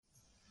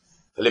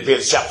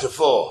Philippians chapter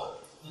 4.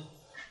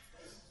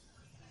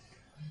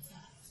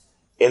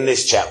 In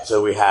this chapter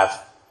we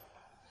have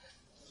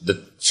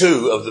the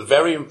two of the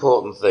very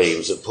important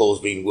themes that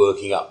Paul's been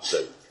working up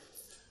to.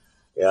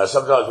 You know,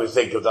 sometimes we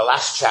think of the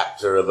last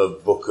chapter of a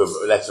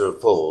letter of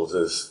Paul's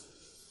as,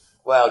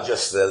 well,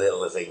 just the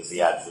little things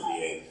he adds at the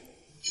end.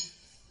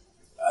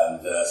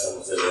 And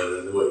someone said earlier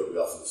in the week, we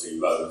often see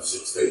Romans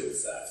 16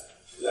 as that.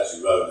 Because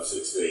actually Romans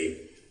 16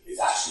 is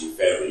actually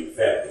very,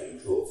 very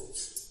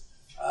important.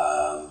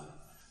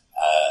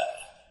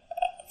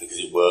 Because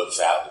it works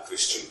out the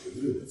Christian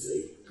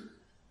community,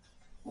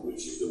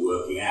 which is the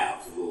working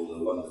out of all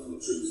the wonderful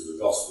truths of the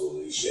gospel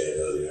that he shared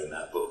earlier in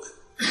that book.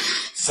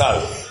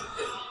 So,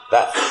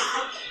 that's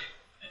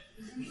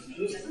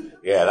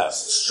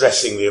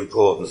stressing the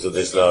importance of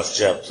this last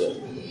chapter.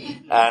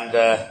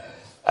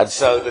 And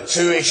so the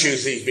two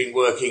issues he's been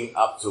working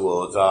up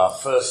towards are,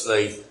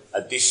 firstly,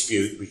 a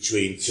dispute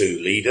between two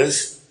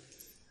leaders,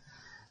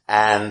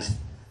 and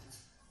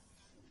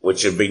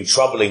which have been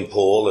troubling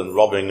Paul and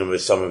robbing him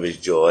of some of his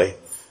joy.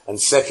 And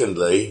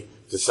secondly,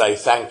 to say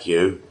thank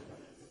you,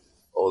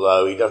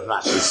 although he doesn't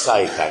actually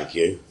say thank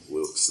you,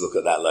 we'll look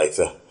at that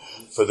later,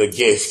 for the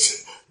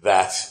gift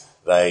that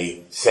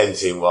they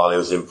sent him while he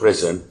was in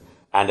prison,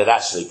 and had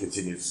actually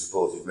continued to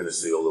support his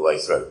ministry all the way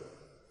through.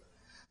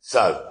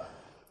 So,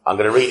 I'm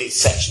going to read it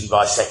section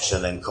by section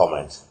and then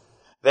comment.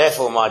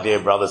 Therefore, my dear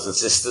brothers and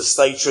sisters,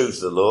 stay true to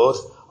the Lord.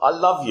 I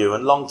love you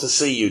and long to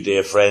see you,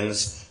 dear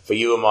friends, for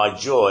you are my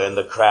joy and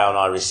the crown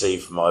I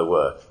receive for my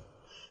work.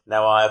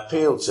 Now I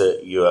appeal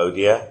to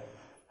Euodia,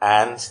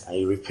 and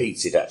he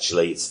repeats it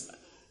actually,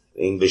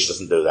 English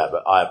doesn't do that,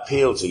 but I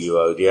appeal to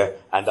Euodia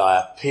and I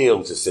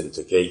appeal to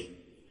Syntyche.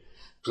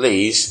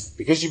 Please,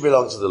 because you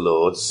belong to the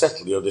Lord,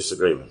 settle your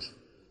disagreement.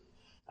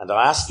 And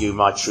I ask you,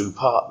 my true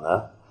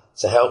partner,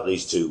 to help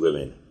these two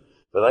women,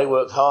 for they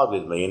worked hard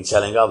with me in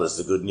telling others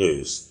the good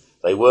news.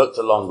 They worked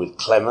along with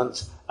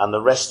Clement and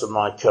the rest of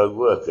my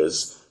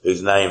co-workers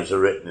whose names are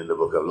written in the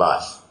book of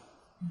life.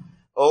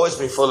 Always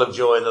be full of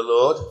joy in the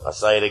Lord. I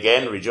say it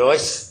again,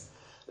 rejoice.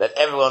 Let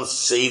everyone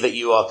see that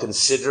you are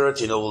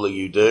considerate in all that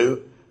you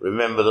do.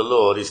 Remember, the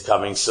Lord is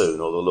coming soon,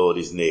 or the Lord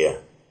is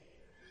near.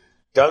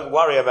 Don't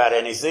worry about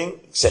anything,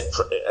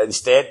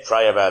 instead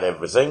pray about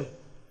everything.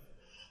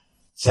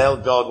 Tell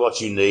God what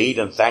you need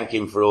and thank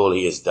him for all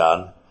he has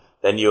done.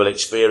 Then you will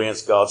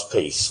experience God's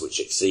peace, which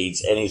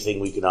exceeds anything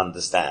we can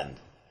understand.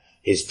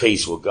 His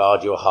peace will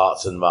guard your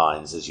hearts and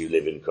minds as you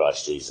live in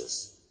Christ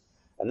Jesus.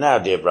 And now,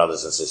 dear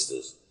brothers and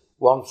sisters,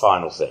 one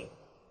final thing.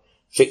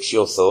 Fix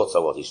your thoughts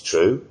on what is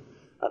true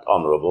and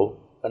honourable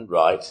and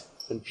right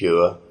and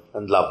pure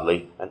and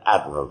lovely and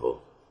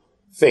admirable.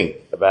 Think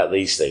about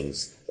these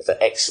things that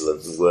are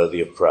excellent and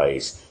worthy of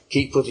praise.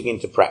 Keep putting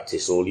into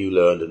practice all you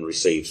learned and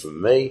received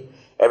from me,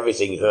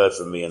 everything you heard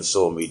from me and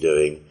saw me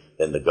doing,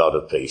 then the God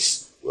of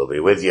peace will be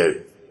with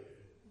you.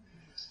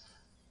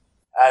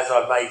 As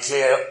I've made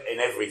clear in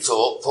every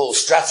talk,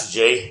 Paul's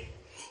strategy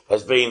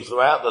has been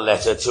throughout the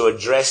letter to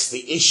address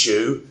the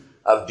issue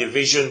of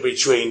division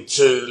between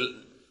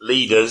two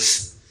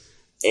leaders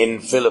in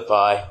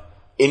Philippi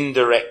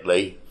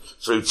indirectly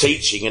through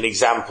teaching and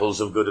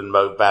examples of good and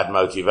bad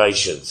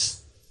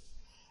motivations.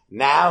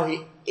 Now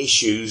he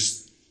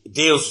addresses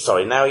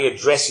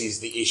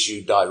the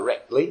issue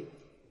directly,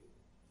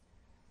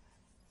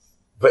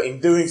 but in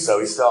doing so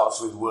he starts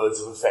with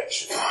words of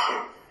affection.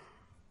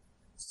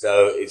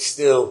 So it's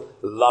still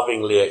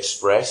lovingly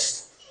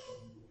expressed,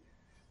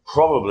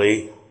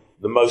 probably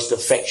the most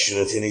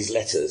affectionate in his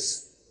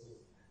letters.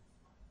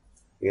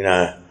 You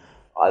know,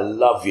 I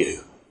love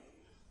you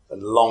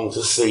and long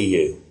to see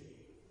you.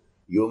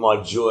 You're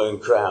my joy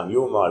and crown.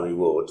 You're my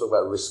reward. Talk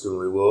about risk and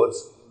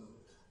rewards.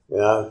 You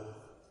know,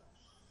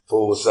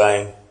 Paul was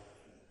saying,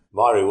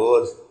 my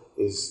reward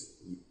is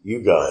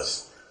you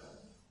guys.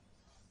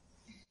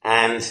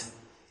 And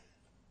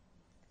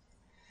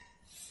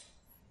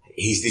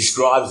he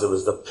describes them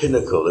as the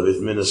pinnacle of his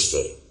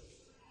ministry.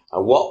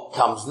 And what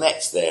comes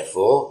next,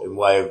 therefore,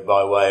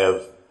 by way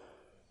of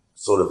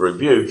sort of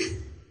rebuke,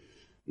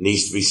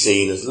 needs to be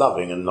seen as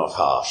loving and not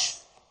harsh.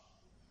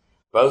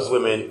 Both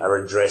women are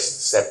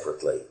addressed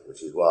separately,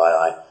 which is why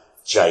I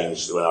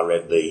changed when I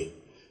read the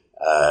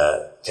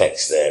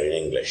text there in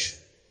English.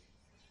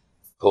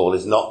 Paul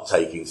is not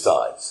taking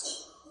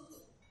sides.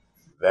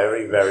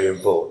 Very, very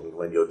important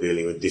when you're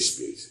dealing with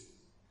dispute.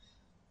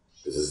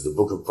 Because as the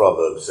book of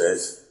Proverbs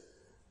says,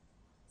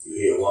 you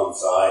hear one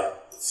side,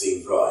 it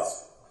seems right,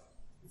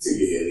 until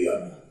you hear the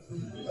other.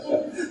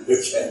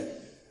 Okay.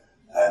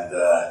 And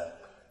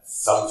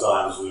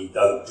sometimes we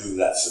don't do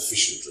that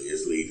sufficiently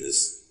as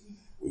leaders.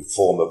 We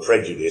form a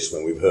prejudice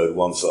when we've heard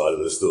one side of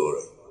the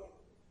story.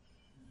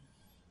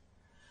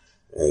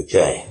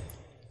 Okay.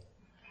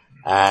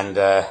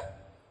 And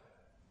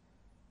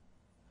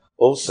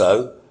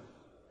also,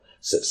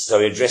 so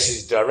he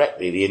addresses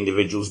directly the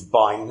individuals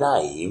by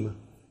name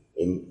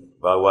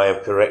by way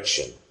of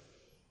correction.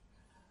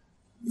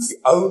 It's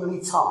the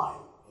only time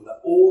in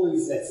all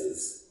his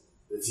letters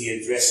that he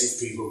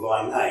addresses people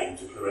by name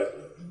to correct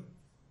them.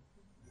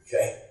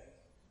 Okay?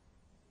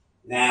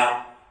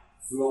 Now,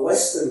 from a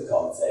Western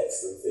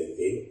context and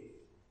thinking,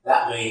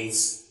 that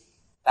means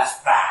that's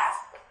bad.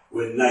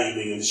 We're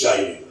naming and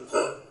shaming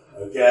them.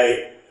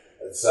 Okay?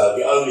 And so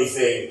the only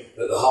thing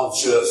that the whole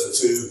church for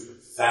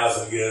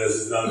 2,000 years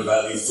has known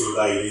about these two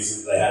ladies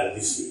is that they had a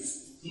dispute.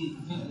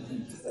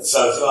 And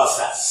so to us,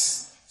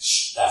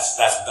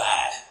 that's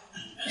bad.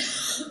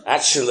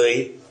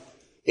 Actually,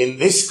 in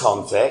this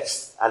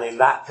context and in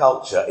that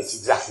culture, it's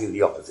exactly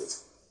the opposite.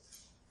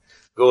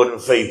 Gordon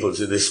Fee puts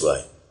it this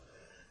way.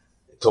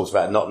 He talks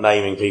about not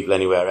naming people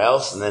anywhere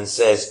else and then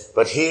says,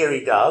 but here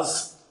he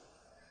does,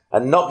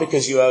 and not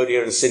because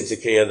Euodia and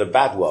Syntyche are the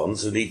bad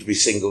ones who need to be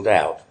singled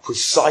out,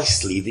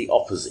 precisely the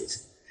opposite.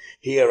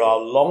 Here are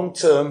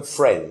long-term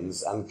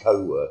friends and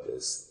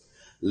co-workers,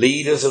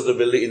 leaders of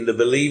in the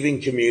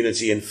believing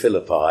community in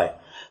Philippi,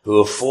 who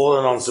have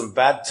fallen on some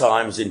bad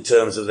times in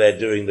terms of their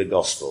doing the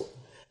gospel.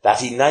 That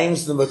he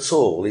names them at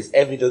all is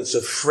evidence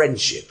of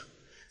friendship,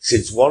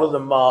 since one of the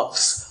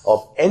marks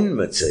of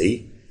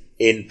enmity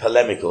in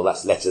polemical,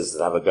 that's letters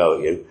that have a go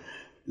at you,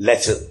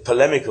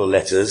 polemical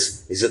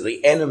letters, is that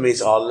the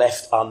enemies are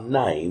left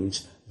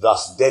unnamed,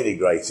 thus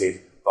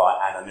denigrated by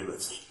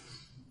anonymity.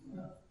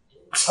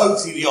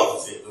 Totally the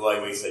opposite of the way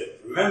we think.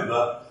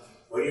 Remember,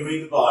 when you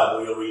read the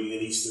Bible, you're reading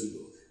an Eastern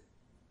book.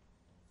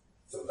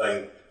 Some of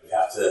the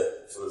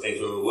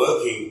things when we're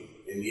working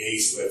in the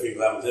East where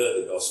people haven't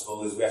heard the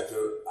gospel is we have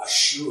to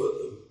assure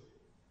them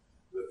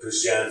that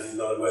Christianity is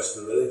not a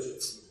Western religion.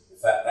 In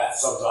fact,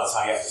 that's sometimes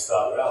how you have to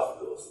start your alpha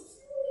courses.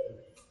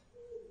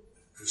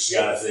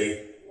 Christianity, I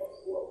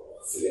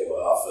forget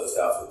what our first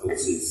alpha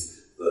course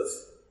is, but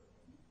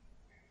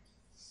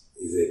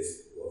is it,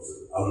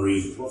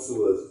 unreasonable? What's the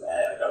word?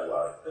 Don't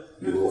worry,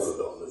 you've all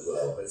forgotten as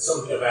well. But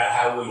something about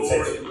how we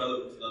tend to...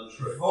 Irrelevant and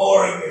untrue.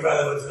 Boring,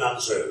 irrelevant and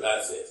untrue,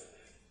 that's it.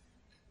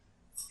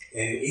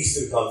 In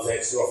Eastern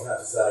context, you often have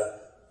to say,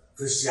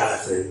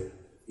 Christianity,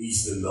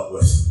 Eastern, not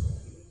Western.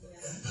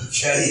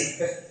 Okay?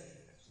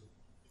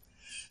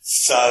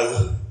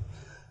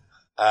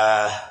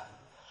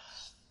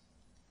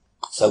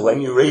 So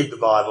when you read the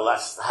Bible,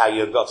 that's how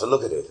you've got to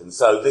look at it. And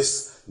so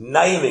this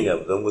naming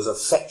of them was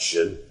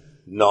affection,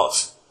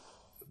 not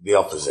the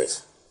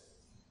opposite.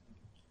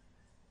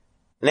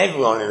 And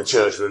everyone in the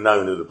church would have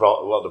known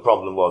what the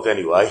problem was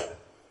anyway.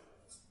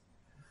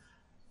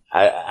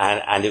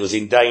 And it was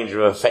in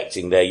danger of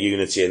affecting their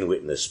unity and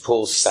witness.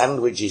 Paul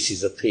sandwiches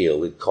his appeal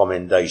with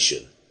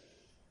commendation.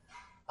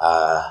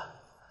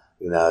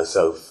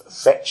 So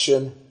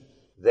affection,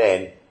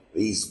 then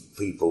these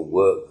people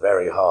worked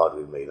very hard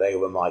with me. They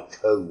were my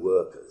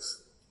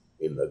co-workers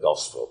in the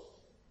gospel.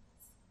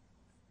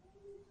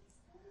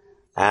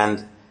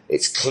 And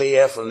it's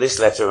clear from this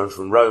letter and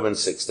from Romans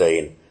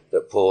 16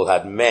 that Paul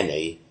had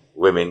many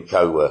women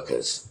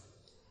co-workers.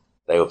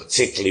 They were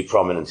particularly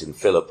prominent in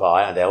Philippi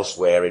and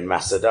elsewhere in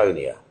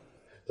Macedonia.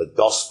 The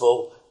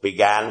gospel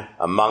began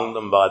among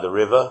them by the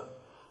river.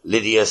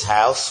 Lydia's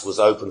house was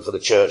open for the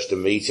church to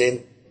meet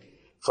in.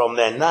 From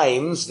their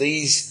names,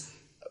 these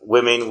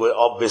women were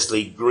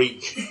obviously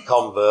Greek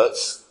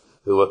converts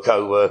who were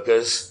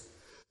co-workers.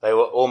 They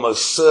were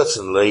almost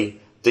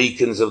certainly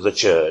deacons of the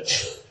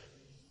church.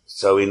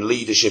 So in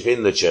leadership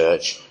in the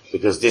church,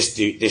 because this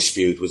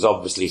dispute was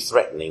obviously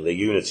threatening the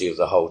unity of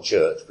the whole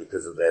church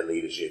because of their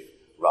leadership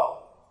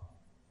role.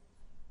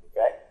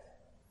 Okay?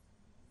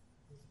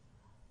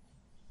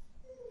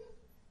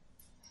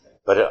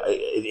 But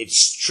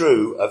it's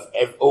true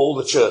of all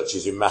the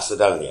churches in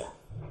Macedonia.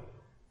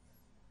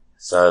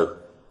 So,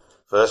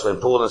 first, when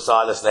Paul and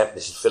Silas left,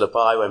 this is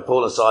Philippi, when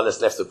Paul and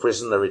Silas left the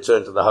prison, they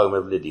returned to the home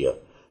of Lydia.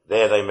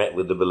 There they met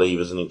with the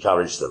believers and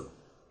encouraged them.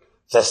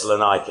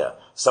 Thessalonica,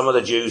 some of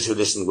the Jews who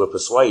listened were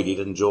persuaded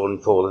and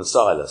joined Paul and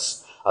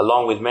Silas,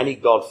 along with many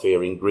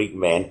God-fearing Greek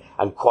men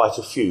and quite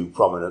a few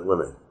prominent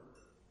women.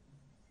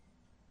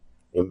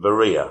 In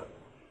Berea,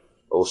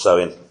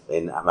 also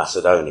in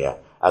Macedonia.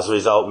 As a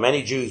result,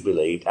 many Jews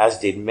believed, as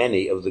did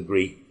many of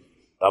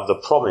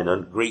the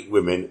prominent Greek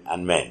women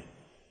and men.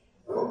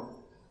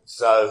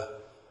 So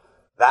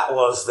that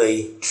was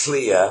the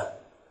clear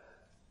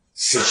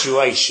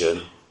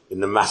situation in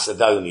the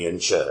Macedonian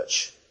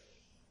church.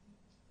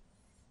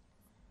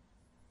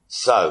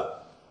 So,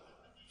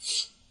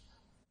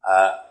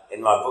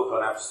 in my book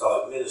on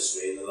apostolic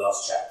ministry, in the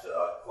last chapter,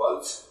 I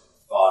quote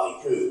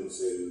Barney Coombs,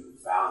 who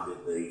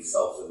founded the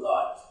Salt and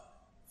Light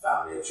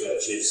family of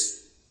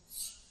churches,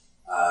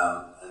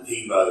 and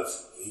he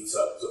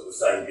took the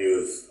same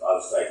view as I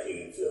was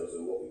taking in terms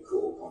of what we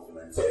call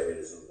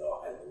complementarianism,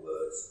 though I hate the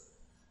words.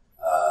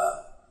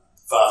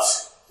 But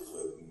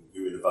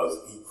women are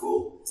both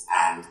equal,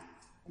 and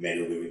men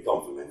and women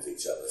complement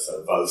each other.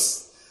 So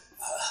both,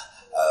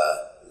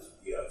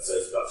 so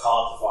it's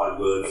hard to find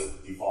words to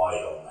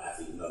divide on that,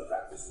 even though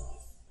practice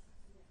might.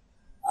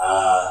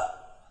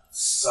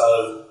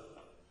 So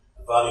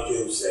Barney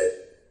Coombs said,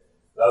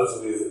 those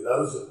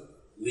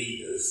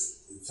leaders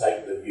who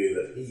take the view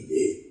that he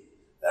did,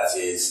 that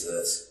is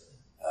that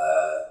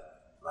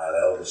male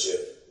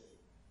eldership,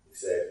 he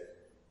said,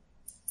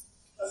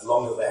 as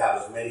long as they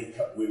have as many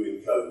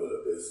women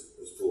co-workers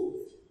as Paul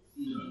did.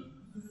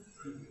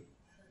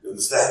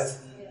 Understand?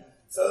 Yeah.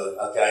 So,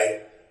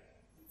 okay,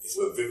 if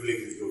we're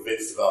biblically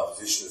convinced of our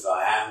position as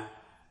I am,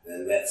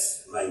 then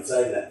let's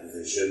maintain that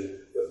position,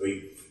 but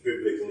be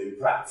biblical in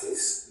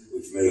practice,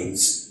 which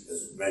means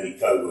as many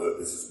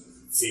co-workers,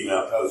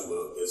 female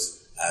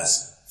co-workers,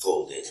 as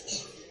Paul did.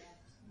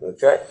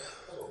 Okay?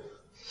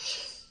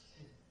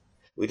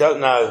 We don't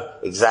know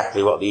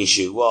exactly what the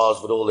issue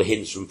was, but all the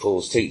hints from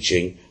Paul's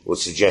teaching would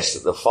suggest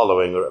that the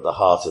following are at the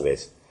heart of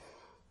it.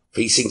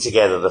 Piecing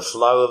together the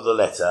flow of the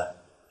letter,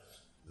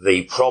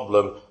 the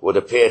problem would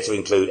appear to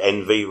include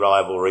envy,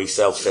 rivalry,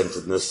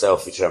 self-centeredness,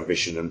 selfish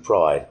ambition and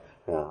pride,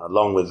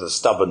 along with the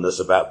stubbornness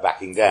about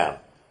backing down.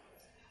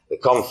 The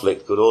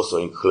conflict could also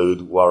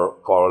include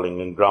quarrelling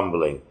and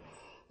grumbling.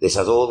 This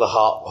has all the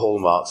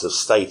hallmarks of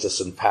status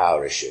and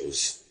power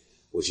issues,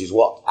 which is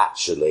what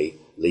actually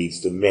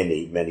leads to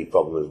many, many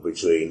problems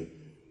between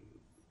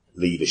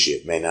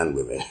leadership, men and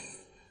women.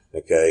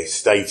 Okay,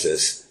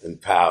 status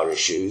and power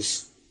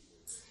issues,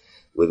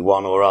 with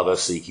one or other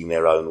seeking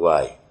their own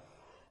way.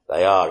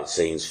 They are, it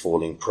seems,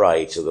 falling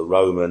prey to the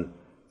Roman,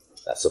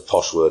 that's a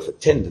posh word for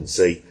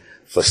tendency,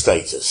 for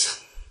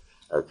status.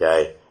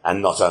 Okay,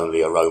 and not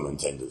only a Roman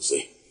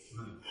tendency.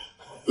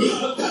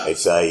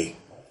 It's a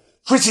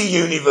pretty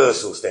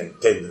universal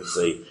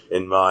tendency,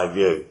 in my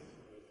view,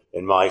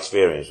 in my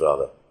experience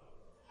rather.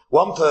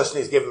 One person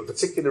is given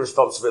particular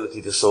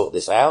responsibility to sort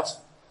this out.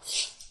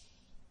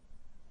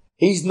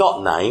 He's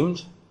not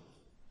named,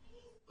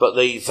 but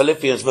the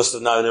Philippians must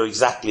have known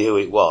exactly who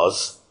it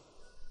was.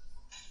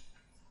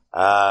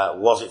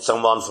 Was it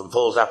someone from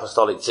Paul's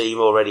apostolic team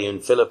already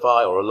in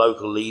Philippi, or a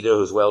local leader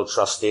who's well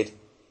trusted?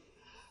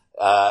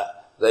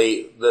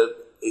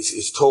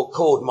 It's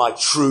called my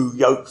true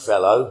yoke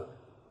fellow.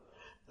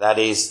 That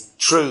is,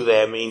 true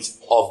there means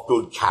of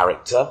good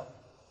character.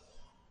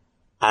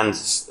 And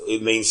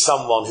it means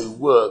someone who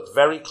worked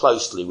very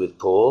closely with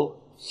Paul.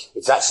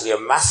 It's actually a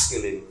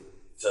masculine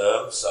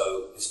term,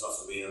 so this must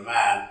have been a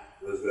man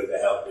who was going to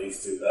help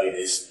these two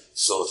ladies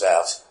sort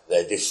out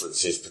their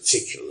differences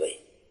particularly.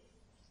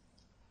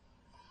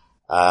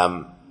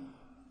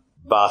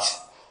 But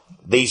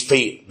these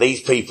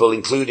people,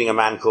 including a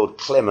man called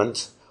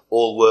Clement,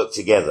 all worked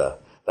together.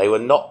 They were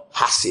not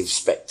passive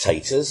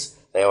spectators.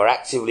 They were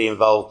actively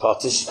involved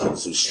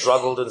participants who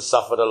struggled and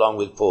suffered along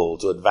with Paul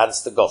to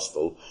advance the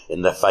gospel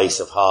in the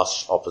face of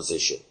harsh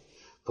opposition.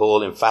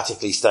 Paul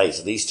emphatically states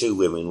that these two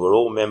women were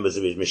all members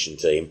of his mission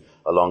team,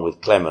 along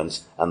with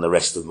Clement and the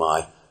rest of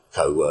my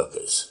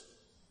co-workers.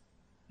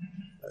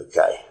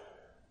 Okay.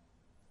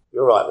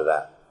 You're right with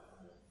that?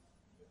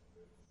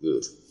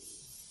 Good.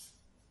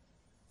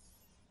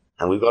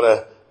 And we've got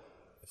to,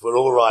 if we're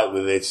all right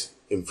with it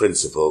in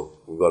principle,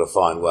 we've got to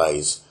find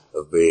ways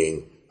of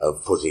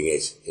putting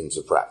it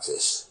into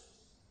practice.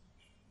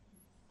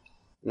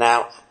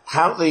 Now,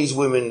 how these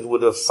women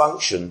would have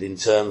functioned in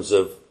terms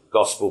of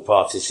gospel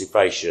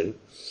participation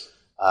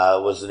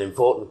was an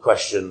important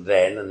question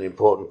then and an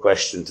important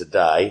question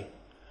today.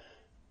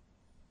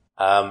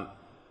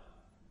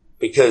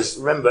 Because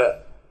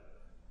remember,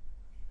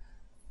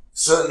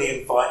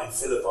 certainly in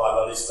Philippi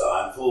by this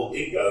time, Paul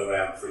did go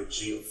around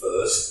preaching at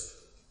first,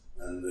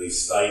 and the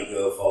slave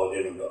girl followed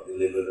him and got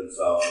delivered and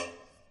so on.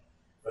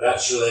 But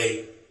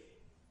actually,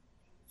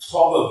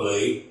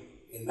 probably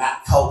in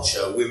that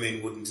culture,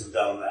 women wouldn't have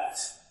done that.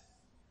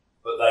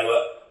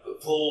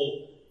 But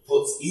Paul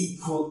puts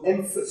equal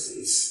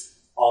emphasis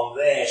on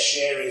their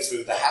sharing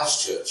through the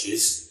house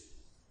churches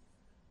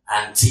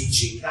and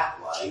teaching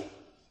that way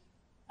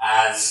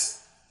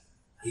as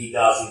he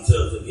does in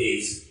terms of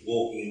his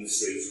walking in the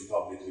streets and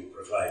publicly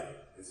proclaiming.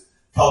 Because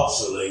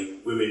culturally,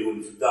 women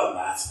wouldn't have done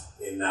that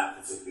in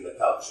that particular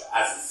culture,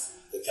 as is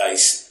the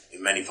case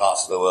in many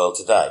parts of the world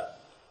today.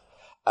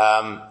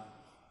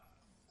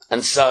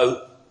 And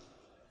so,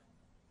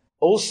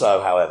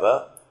 also,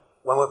 however,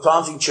 when we're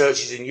planting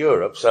churches in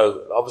Europe,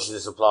 so obviously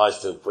this applies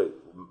to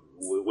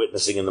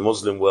witnessing in the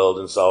Muslim world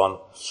and so on,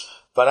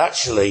 but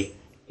actually,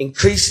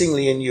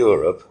 increasingly in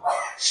Europe,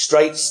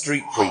 straight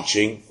street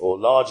preaching or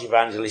large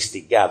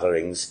evangelistic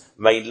gatherings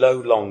may no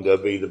longer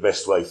be the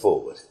best way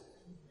forward.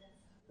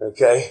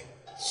 Okay?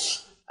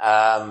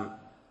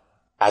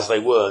 As they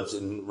weren't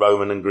in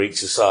Roman and Greek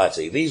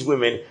society. These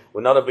women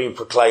would not have been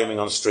proclaiming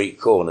on street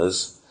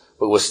corners,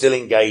 but were still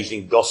engaged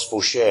in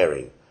gospel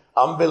sharing.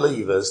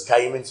 Unbelievers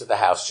came into the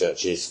house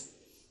churches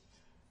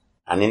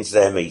and into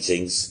their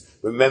meetings.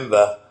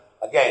 Remember,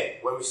 again,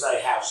 when we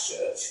say house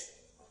church,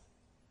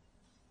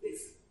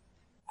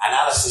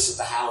 analysis of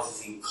the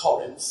houses in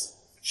Corinth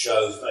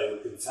shows they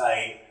would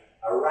contain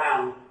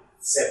around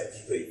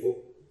 70 people.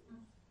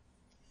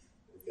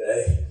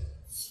 Okay?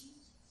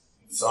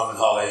 Simon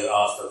Holly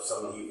asked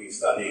someone who'd been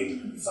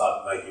studying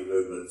disciple-making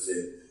movements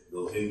in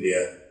North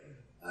India,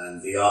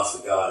 and he asked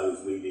the guy who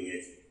was leading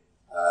it,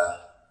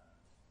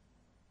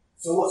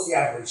 so what's the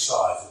average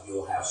size of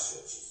your house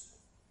churches?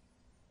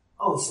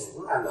 Oh, he said,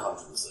 around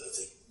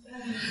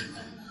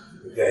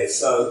 130. Okay,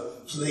 so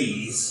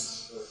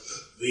please,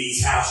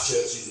 these house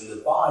churches in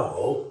the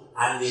Bible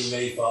and in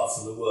many parts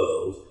of the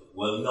world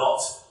were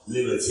not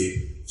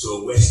limited to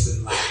a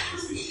Western man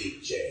with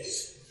big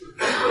chairs.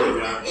 They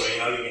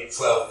get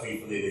 12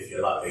 people in if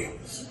you're lucky.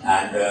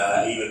 And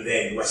even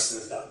then,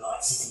 Westerners don't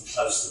like sitting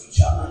close to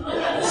each other.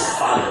 It's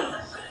funny.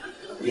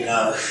 You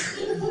know,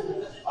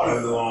 I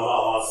remember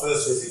on my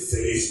first visit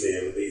to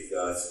Izmir with these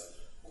guys,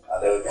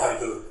 they were having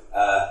to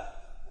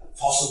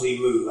possibly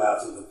move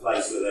out of the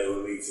place where they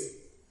were meeting,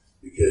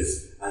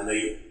 and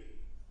the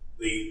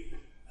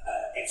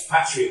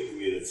expatriate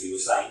community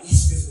was saying,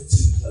 yes, because we're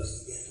too close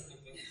together.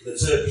 The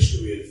Turkish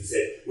community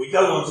said, we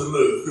don't want to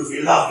move because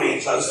we love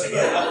being close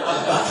together.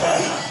 Okay.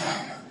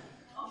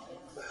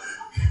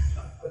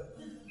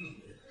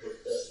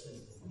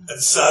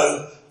 And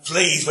so,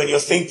 please, when you're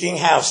thinking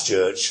house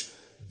church,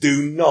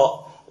 do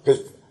not,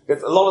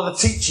 because a lot of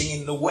the teaching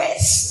in the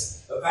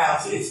West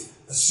about it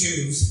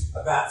assumes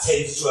about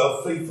 10 to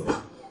 12 people.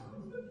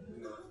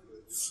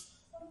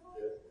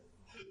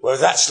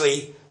 Whereas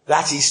actually,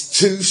 that is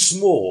too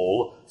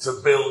small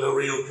to build a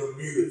real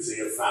community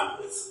of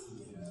families.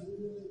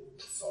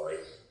 Sorry.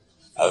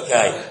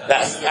 Okay,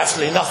 that's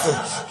actually nothing.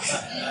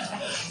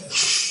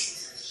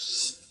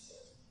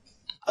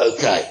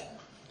 Okay.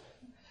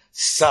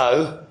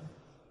 So,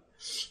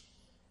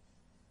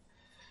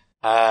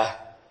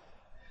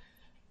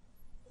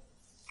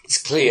 it's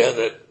clear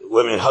that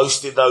women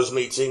hosted those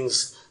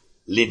meetings.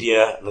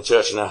 Lydia and the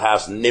church in her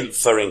house,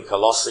 Nympha in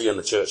Colossae and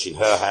the church in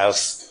her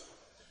house.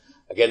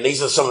 Again,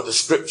 these are some of the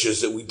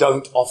scriptures that we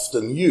don't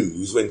often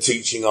use when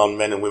teaching on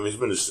men and women's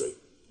ministry.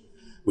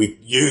 We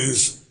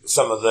use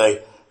some of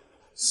the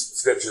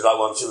scriptures like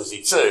 1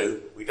 Timothy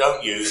 2. We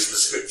don't use the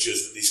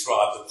scriptures that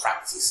describe the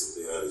practice of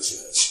the early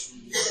church.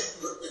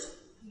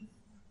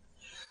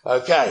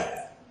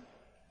 Okay.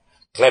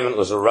 Clement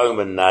was a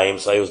Roman name,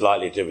 so he was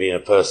likely to be a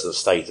person of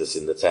status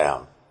in the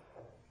town.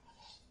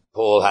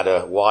 Paul had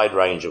a wide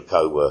range of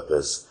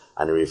co-workers,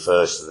 and he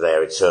refers to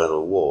their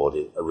eternal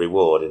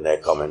reward in their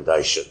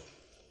commendation.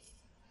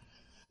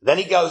 Then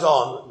he goes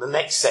on, the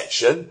next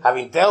section,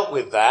 having dealt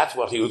with that,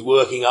 what he was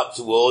working up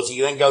towards,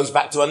 he then goes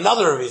back to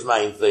another of his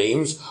main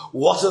themes.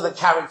 What are the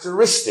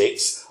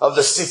characteristics of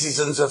the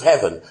citizens of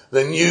heaven,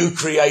 the new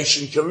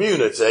creation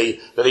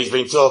community that he's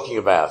been talking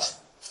about?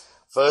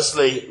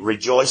 Firstly,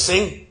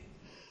 rejoicing,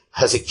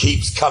 as it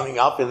keeps coming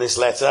up in this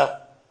letter.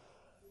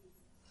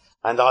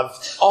 And I've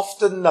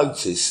often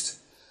noticed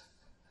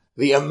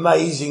the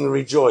amazing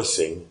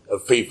rejoicing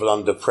of people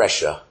under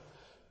pressure,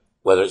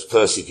 whether it's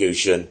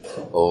persecution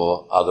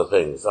or other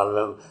things. I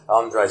remember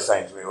Andre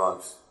saying to me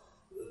once,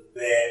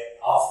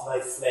 after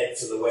they fled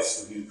to the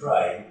west of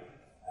Ukraine,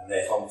 and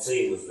their whole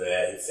team was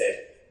there, he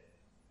said,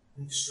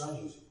 it's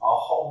strange, our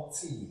whole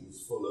team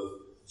is full of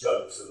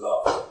jokes and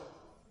laughter.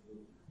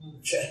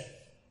 Okay.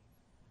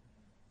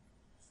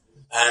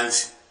 And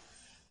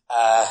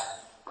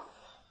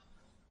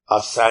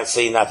I've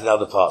seen that in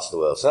other parts of the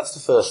world. So that's the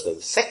first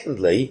thing.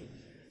 Secondly,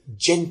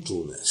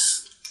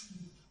 gentleness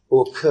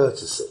or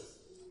courtesy.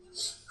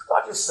 Could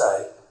I just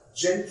say,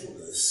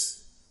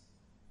 gentleness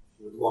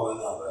with one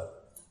another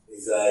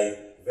is a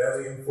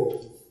very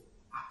important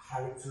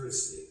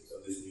characteristic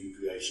of this new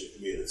creation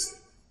community.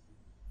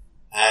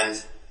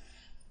 And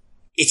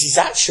it is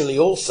actually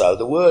also,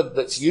 the word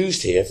that's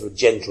used here for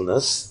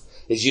gentleness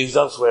is used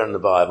elsewhere in the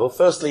Bible.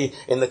 Firstly,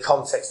 in the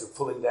context of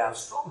pulling down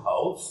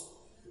strongholds.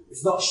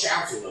 It's not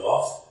shouting a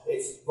lot,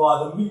 it's by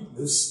the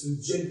meekness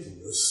and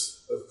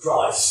gentleness of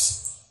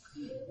Christ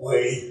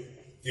we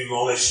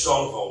demolish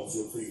strongholds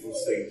of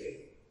people's thinking.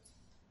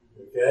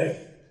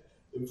 Okay?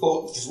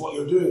 Important, because what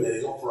you're doing then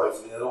is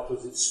operating in an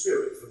opposite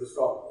spirit for the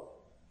stronghold.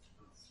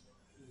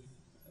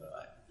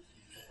 Right.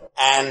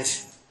 And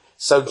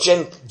so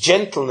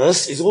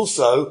gentleness is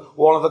also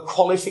one of the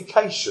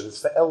qualifications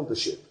for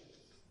eldership.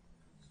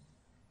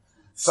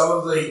 Some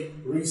of the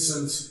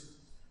recent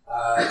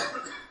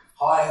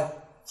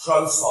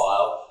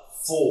high-profile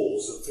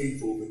falls of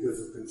people because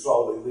of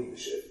controlling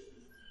leadership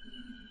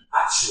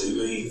actually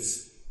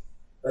means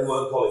they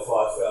weren't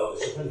qualified for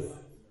eldership anyway.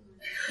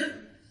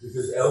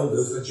 Because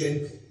elders are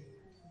gentle.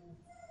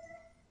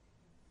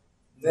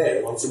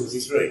 There, 1 Timothy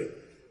 3.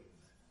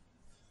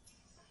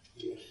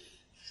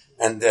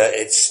 And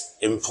it's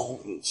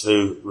important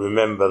to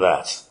remember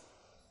that.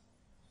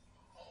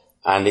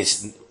 And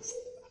it's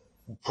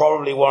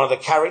probably one of the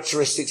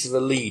characteristics of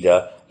a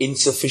leader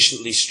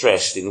insufficiently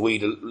stressed in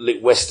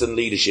Western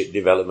leadership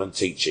development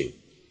teaching.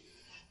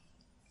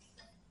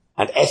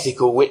 And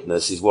ethical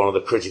witness is one of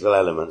the critical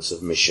elements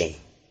of mission.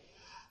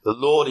 The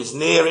Lord is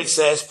near, it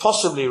says,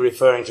 possibly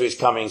referring to his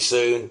coming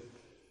soon,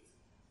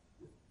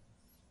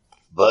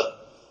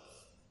 but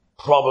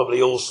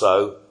probably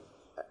also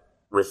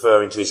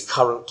referring to his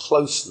current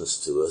closeness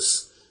to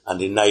us and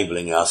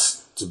enabling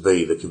us to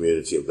be the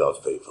community of God's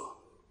people.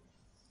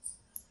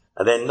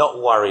 And then not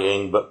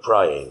worrying, but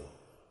praying.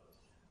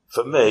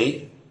 For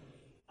me,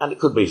 and it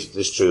could be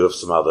this true of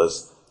some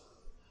others,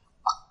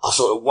 I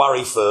sort of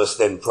worry first,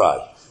 then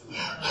pray.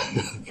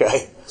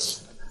 Okay?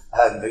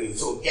 And you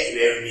sort of get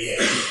there in the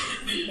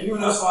end.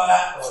 Anyone else like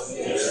that?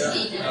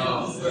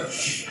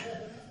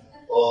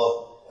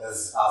 Or,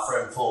 as our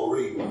friend Paul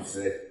Reed would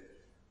say,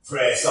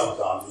 prayer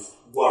sometimes is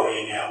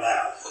worrying out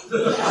loud.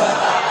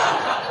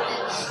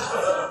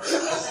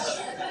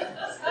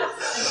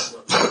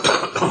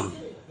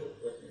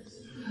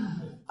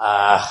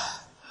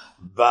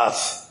 But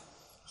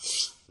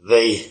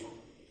the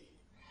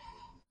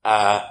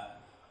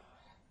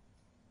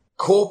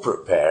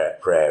corporate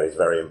prayer is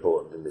very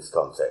important in this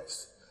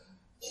context.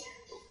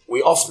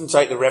 We often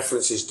take the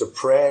references to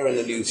prayer in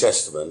the New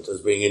Testament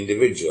as being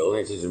individual, and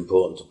it is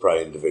important to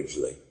pray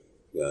individually.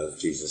 You know,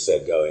 Jesus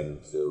said, go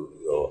into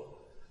your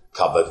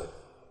cupboard.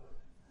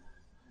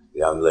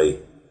 The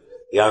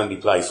only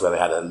place where they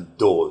had a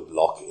door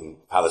lock in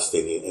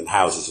Palestine, in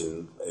houses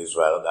in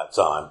Israel at that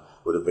time,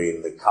 would have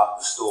been the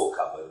store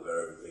cupboard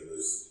where everything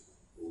was,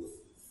 all the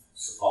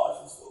supplies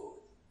were stored.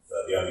 So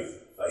the only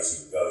place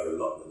you could go in and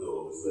lock the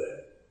door was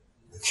there.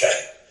 Okay.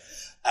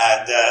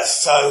 And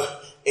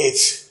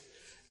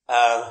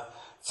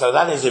so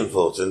that is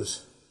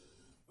important,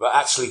 but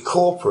actually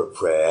corporate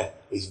prayer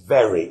is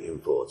very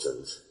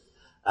important.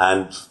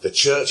 And the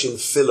church in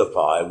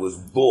Philippi was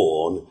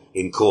born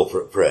in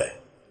corporate prayer.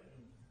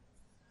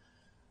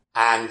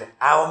 And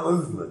our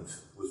movement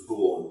was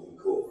born in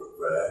corporate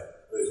prayer,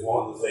 but it's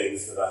one of the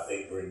things that I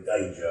think we're in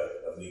danger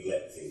of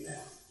neglecting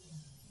now.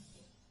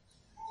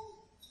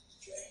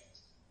 Okay.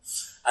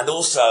 And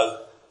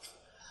also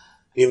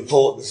the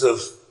importance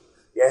of,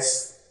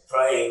 yes,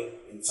 praying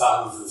in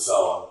tongues and so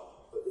on,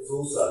 but it's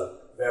also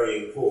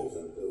very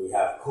important that we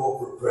have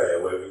corporate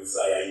prayer where we can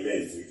say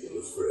amen to each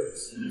other's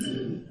prayers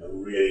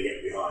and really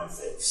get behind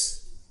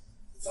things.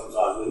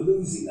 Sometimes we're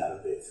losing that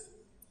a bit,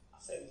 I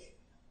think.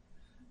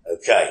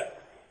 Okay.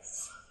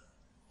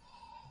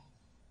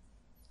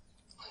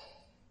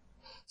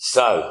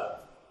 So,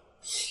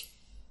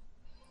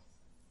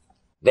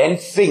 then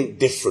think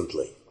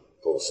differently,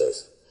 Paul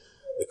says.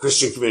 The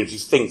Christian community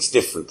thinks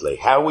differently.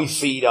 How we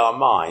feed our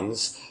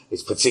minds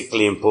is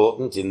particularly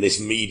important in this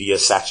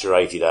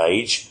media-saturated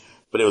age,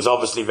 but it was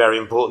obviously very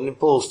important in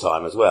Paul's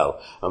time as well.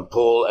 And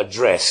Paul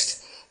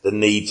addressed the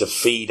need to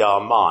feed our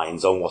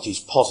minds on what is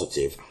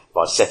positive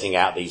by setting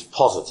out these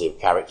positive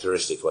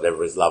characteristics,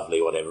 whatever is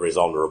lovely, whatever is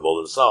honourable,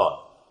 and so on.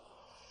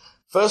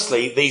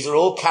 Firstly, these are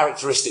all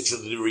characteristics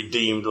of the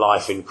redeemed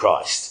life in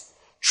Christ.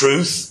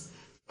 Truth,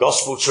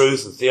 gospel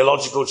truth and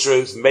theological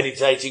truth,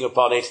 meditating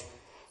upon it,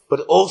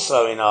 but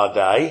also in our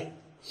day,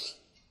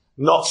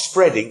 not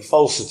spreading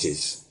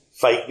falsities,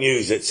 fake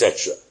news,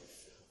 etc.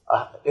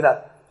 I've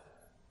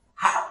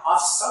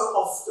so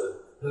often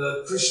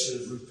heard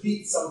Christians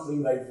repeat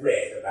something they've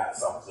read about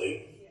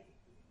something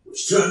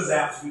which turns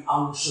out to be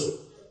untrue.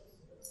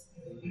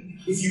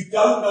 If you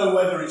don't know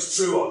whether it's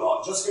true or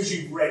not, just because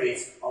you've read it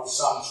on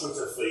some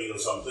Twitter feed or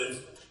something,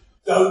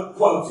 don't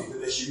quote it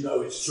unless you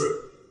know it's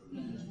true.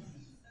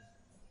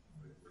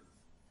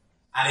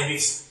 And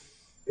if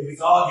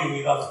it's arguing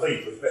with other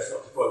people, it's best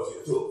not to quote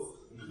it at all.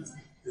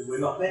 Because we're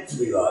not meant to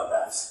be like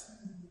that.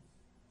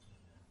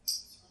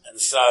 And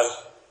so,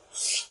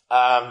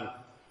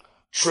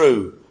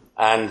 true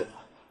and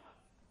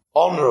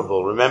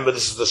honourable. Remember,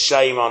 this is the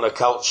shame on a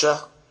culture.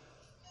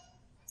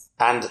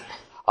 And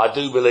I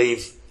do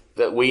believe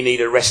that we need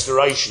a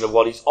restoration of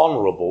what is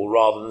honourable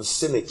rather than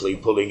cynically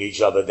pulling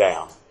each other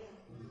down.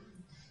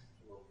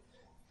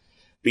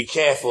 Be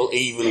careful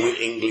even with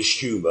English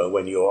humour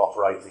when you're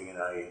operating in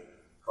a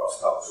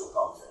cross-cultural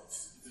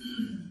context.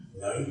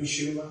 You know, English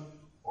humour,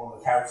 one of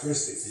the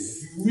characteristics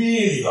is if you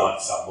really like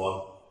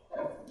someone,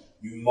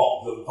 you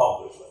mock them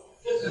publicly.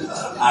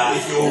 And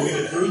if you're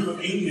with a group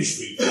of English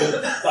people,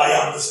 they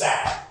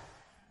understand.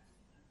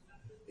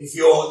 If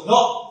you're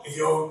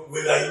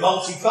with a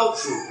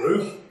multicultural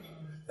group,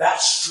 that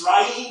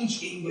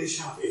strange English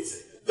habit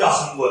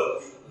doesn't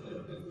work.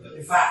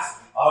 In fact,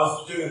 I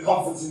was doing a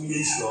conference in the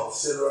East Lot,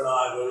 Silla and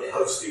I were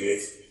hosting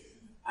it,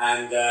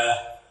 and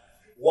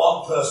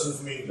one person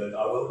from England,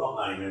 I will not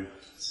name him,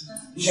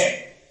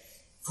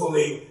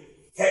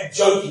 kept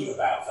joking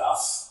about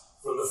us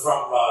from the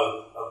front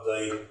row of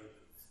the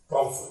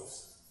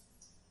conference.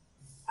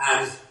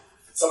 And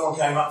someone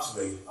came up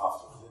to me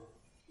afterwards.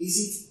 Is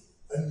it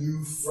a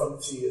new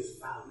frontier's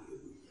value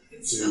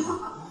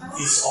to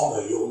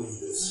dishonour your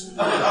leaders?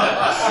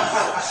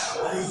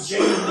 And he's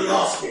genuinely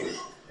asking.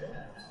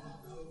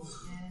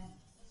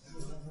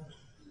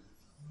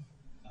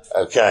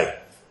 Okay.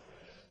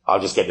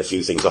 I'll just get a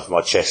few things off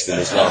my chest in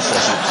this last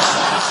session.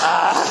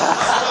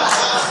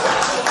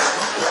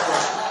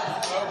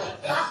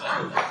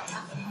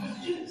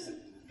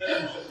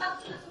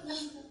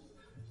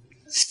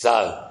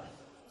 So,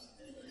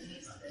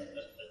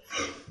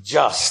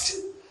 just,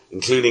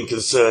 including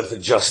concern for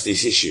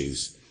justice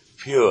issues,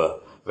 pure,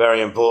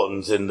 very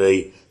important in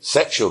the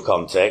sexual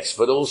context,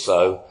 but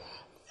also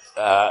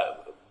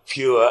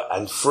pure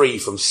and free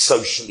from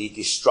socially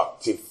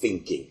destructive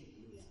thinking.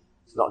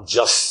 It's not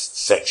just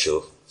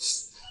sexual,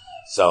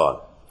 so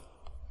on.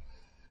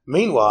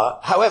 Meanwhile,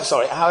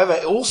 however,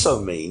 it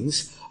also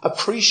means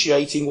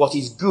appreciating what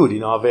is good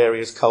in our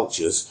various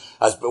cultures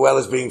as well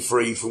as being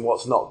free from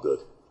what's not good.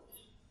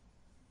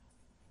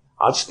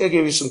 I'm just going to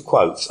give you some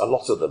quotes, a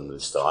lot of them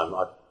this time.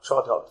 I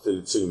tried not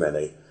to do too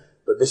many,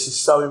 but this is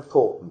so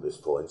important, this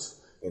point,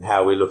 in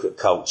how we look at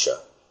culture.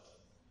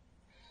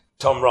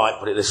 Tom Wright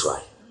put it this way.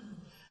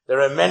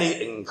 There are many,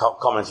 in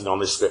commenting on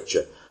this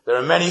scripture, there There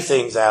are many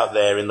things out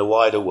there in the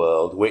wider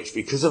world which,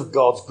 because of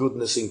God's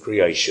goodness in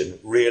creation,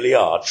 really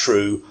are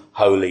true,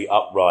 holy,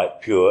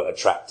 upright, pure,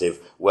 attractive,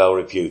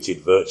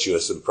 well-reputed,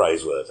 virtuous and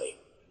praiseworthy.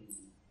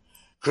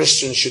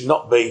 Christians should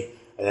not be,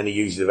 and then he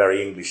uses a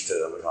very English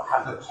term, which I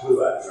haven't a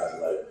clue how to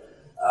translate,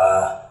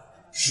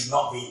 should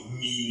not be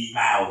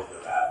mealy-mouthed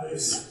about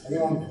this.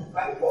 Anyone,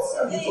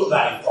 have you put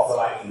that in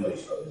proper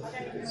English?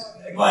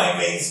 Well, it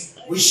means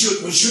we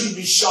shouldn't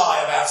be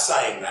shy about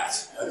saying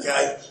that,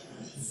 okay?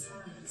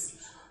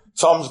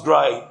 Tom's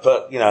great,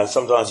 but,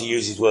 sometimes he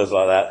uses words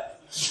like that.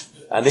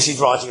 And this is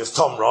writing as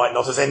Tom Wright,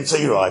 not as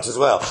NT Wright as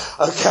well.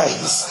 Okay,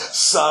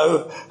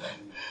 so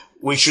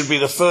we should be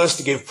the first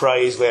to give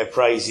praise where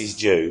praise is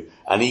due,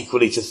 and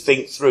equally to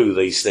think through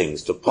these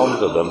things, to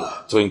ponder them,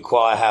 to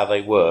inquire how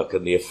they work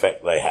and the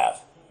effect they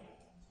have.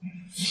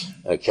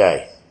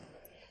 Okay.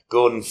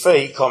 Gordon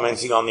Fee,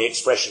 commenting on the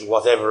expression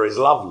whatever is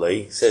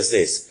lovely, says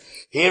this: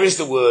 here is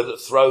the word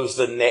that throws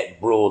the net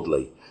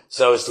broadly,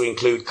 so as to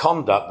include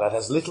conduct that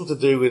has little to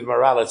do with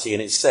morality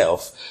in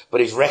itself, but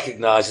is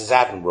recognised as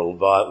admirable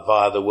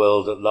via the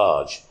world at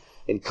large.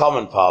 In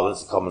common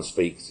parlance, common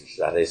speech,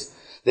 that is,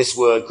 this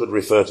word could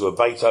refer to a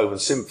Beethoven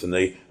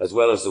symphony as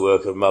well as the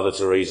work of Mother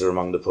Teresa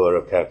among the poor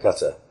of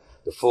Calcutta.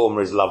 The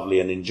former is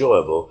lovely and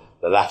enjoyable,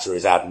 the latter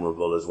is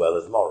admirable as well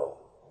as moral.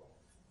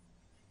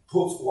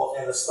 Put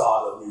whatever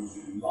style of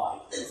music you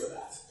like into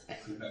that.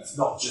 It's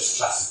not just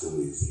classical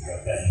music,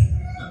 okay?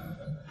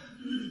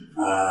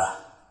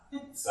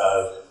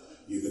 So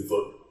you can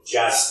put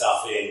jazz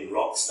stuff in,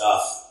 rock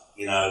stuff,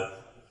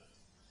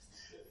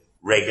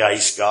 reggae,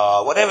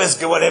 ska,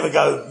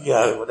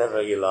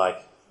 whatever you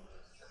like.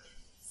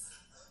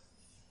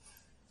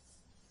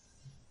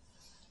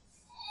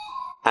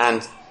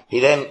 And he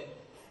then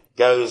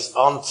goes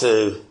on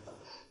to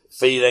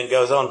say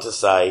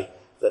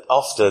that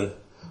often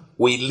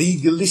we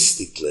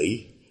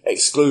legalistically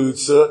exclude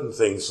certain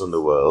things from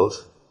the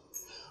world,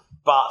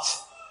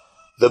 but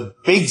the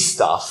big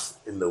stuff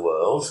in the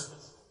world,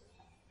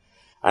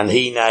 and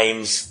he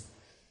names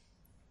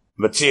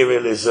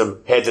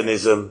materialism,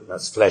 hedonism,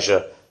 that's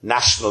pleasure,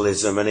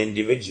 nationalism and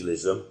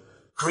individualism,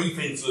 creep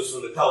into us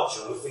from the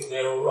culture and we think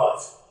they're all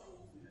right.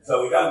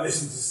 So we don't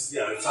listen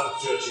to, in some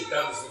churches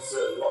don't listen to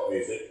certain rock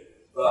music,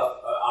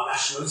 but are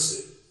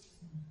nationalistic.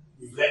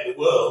 You've let the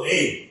world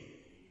in,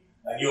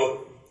 and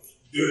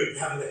you're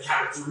having the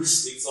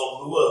characteristics of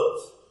the world.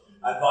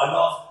 And by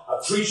not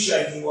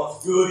appreciating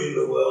what's good in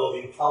the world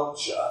in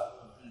culture,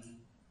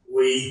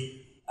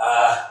 we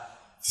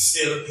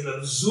still can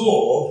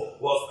absorb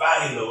what's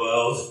bad in the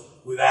world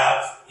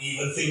without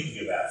even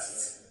thinking about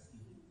it.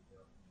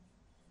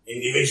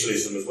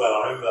 Individualism as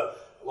well. I remember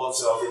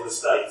once I was in the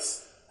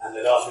States and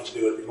they'd asked me to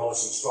do a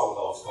Demolishing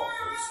Strongholds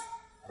conference,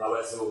 and I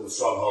went through all the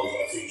strongholds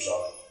I teach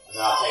on, and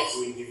then I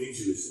came to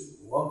individualism.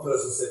 And one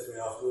person said to me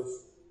afterwards,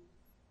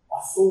 I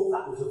thought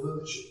that was a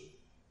virtue.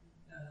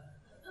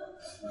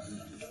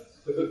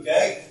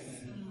 Okay?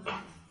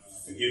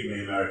 Forgive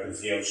me, Americans,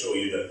 I'm sure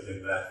you don't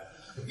think that.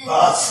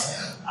 But,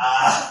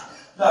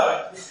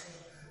 no,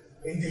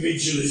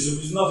 individualism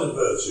is not a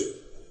virtue.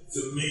 It's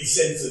a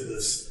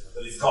me-centeredness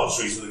that is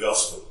contrary to the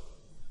gospel.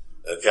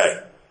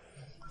 Okay?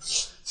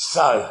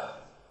 So,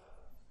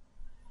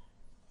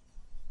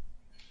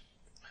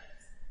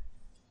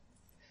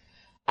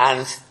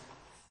 and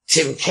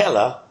Tim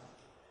Keller,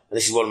 and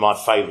this is one of my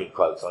favourite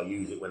quotes, I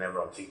use it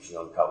whenever I'm teaching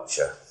on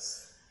culture,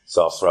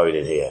 so I'll throw it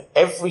in here.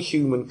 Every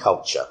human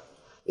culture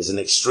is an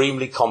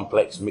extremely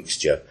complex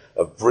mixture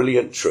of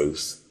brilliant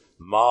truth,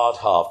 marred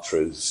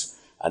half-truths,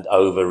 and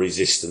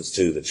over-resistance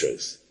to the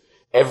truth.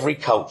 Every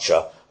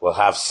culture will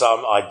have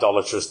some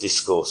idolatrous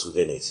discourse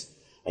within it,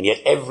 and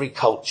yet every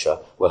culture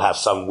will have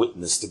some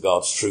witness to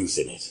God's truth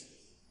in it.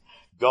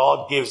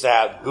 God gives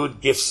out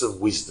good gifts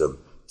of wisdom,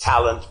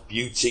 talent,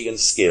 beauty, and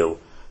skill,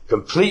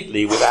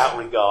 completely without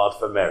regard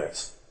for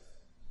merit.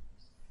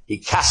 He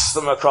casts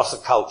them across a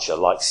culture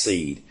like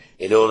seed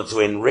in order to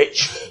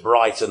enrich,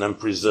 brighten, and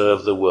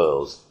preserve the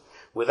world.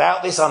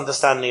 Without this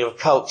understanding of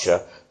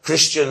culture,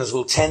 Christians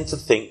will tend to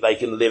think they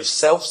can live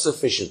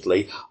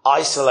self-sufficiently,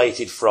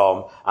 isolated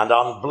from and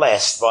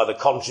unblessed by the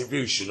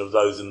contribution of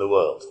those in the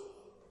world.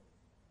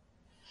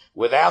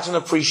 Without an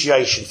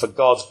appreciation for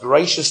God's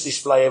gracious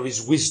display of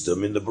his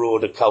wisdom in the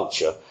broader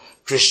culture,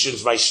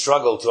 Christians may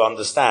struggle to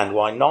understand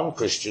why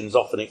non-Christians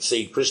often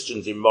exceed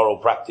Christians in moral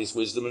practice,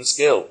 wisdom and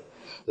skill.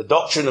 The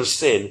doctrine of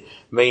sin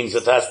means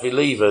that as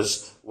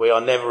believers, we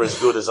are never as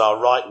good as our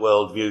right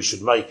worldview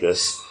should make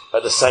us.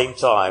 At the same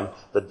time,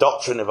 the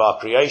doctrine of our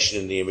creation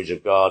in the image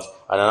of God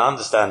and an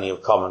understanding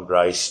of common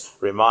grace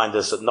remind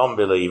us that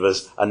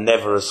non-believers are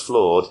never as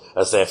flawed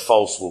as their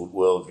false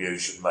worldview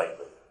should make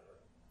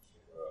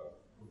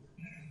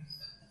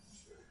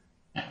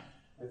them.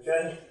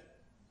 Okay?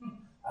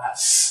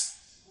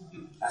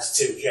 That's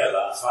Tim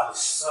Keller. I find it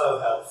so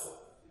helpful.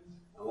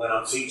 And when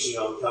I'm teaching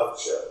on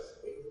culture,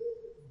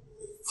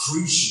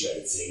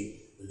 appreciating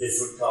the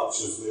different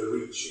cultures we're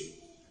reaching,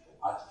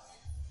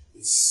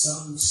 it's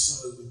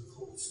so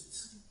important.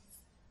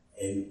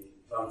 And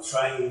if I'm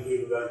training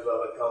people going to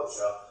other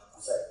culture, I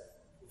say,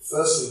 the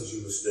first things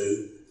you must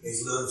do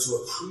is learn to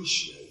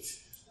appreciate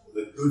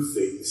the good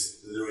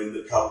things that are in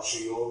the culture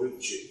you're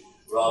reaching,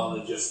 rather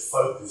than just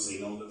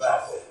focusing on the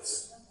bad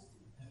things.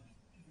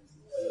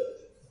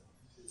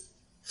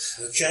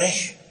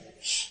 Okay?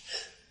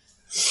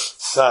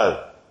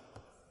 So,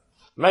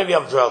 maybe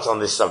I've dwelt on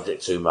this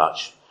subject too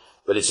much,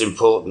 but it's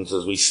important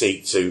as we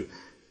seek to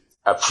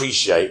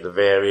appreciate the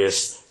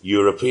various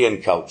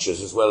European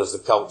cultures as well as the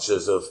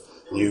cultures of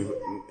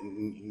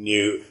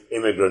new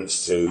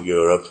immigrants to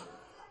Europe.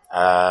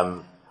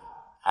 And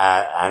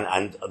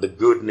the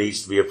good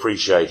needs to be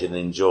appreciated and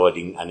enjoyed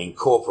and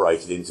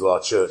incorporated into our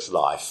church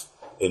life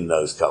in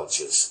those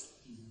cultures.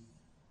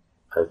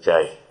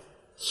 Okay.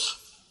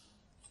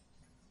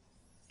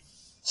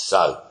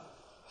 So,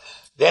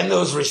 then there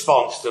was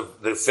response to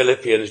the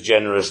Philippians'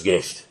 generous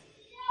gift.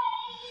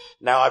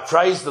 Now, I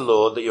praise the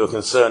Lord that you're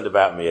concerned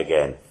about me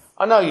again.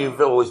 I know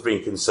you've always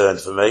been concerned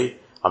for me.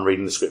 I'm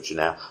reading the scripture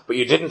now. But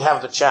you didn't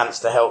have the chance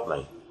to help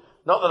me.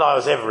 Not that I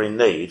was ever in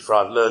need, for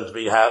I've learned to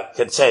be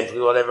content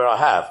with whatever I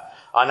have.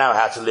 I know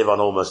how to live on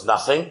almost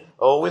nothing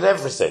or with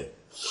everything.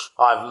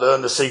 I've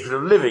learned the secret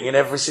of living in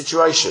every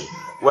situation,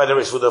 whether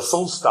it's with a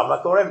full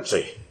stomach or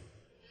empty,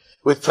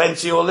 with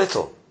plenty or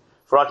little.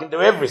 For I can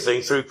do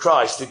everything through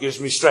Christ who gives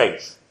me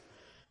strength.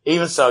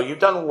 Even so, you've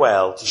done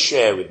well to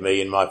share with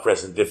me in my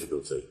present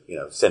difficulty.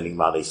 Sending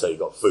money so you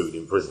got food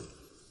in prison.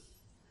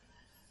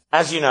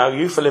 As you know,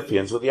 you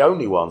Philippians were the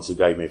only ones who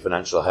gave me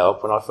financial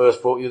help when I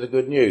first brought you the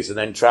good news and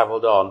then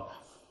travelled on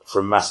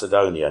from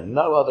Macedonia.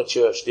 No other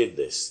church did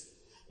this.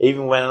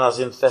 Even when I was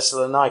in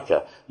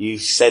Thessalonica, you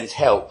sent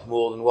help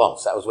more than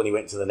once. That was when he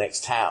went to the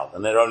next town,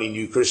 and they're only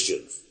new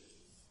Christians.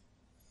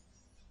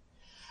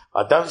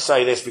 I don't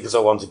say this because I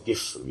want a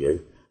gift from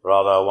you.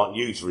 Rather, I want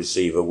you to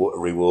receive a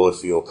reward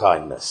for your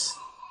kindness.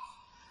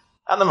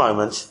 At the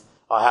moment,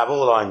 I have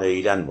all I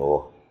need and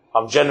more.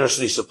 I'm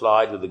generously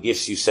supplied with the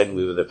gifts you sent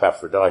me with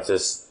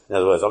Epaphroditus. In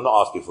other words, I'm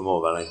not asking for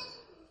more money.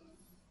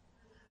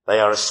 They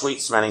are a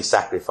sweet-smelling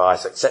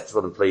sacrifice,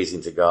 acceptable and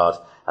pleasing to God,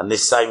 and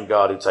this same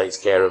God who takes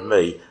care of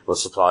me will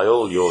supply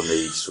all your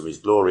needs from his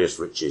glorious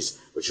riches,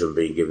 which have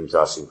been given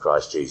to us in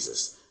Christ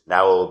Jesus.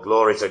 Now all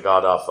glory to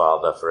God our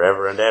Father,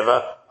 forever and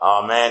ever.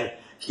 Amen.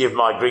 Give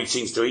my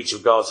greetings to each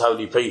of God's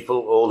holy people,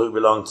 all who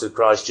belong to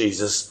Christ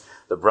Jesus.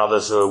 The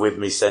brothers who are with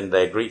me send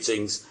their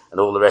greetings, and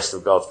all the rest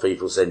of God's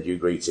people send you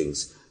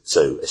greetings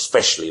too,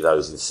 especially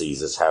those in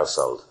Caesar's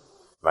household.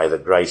 May the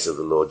grace of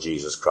the Lord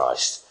Jesus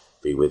Christ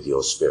be with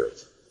your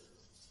spirit.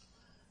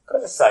 I've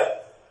got to say,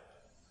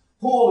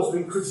 Paul has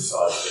been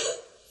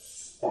criticised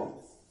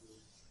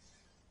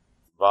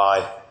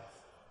by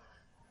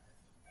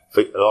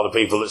a lot of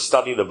people that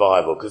study the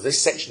Bible, because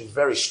this section is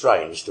very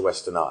strange to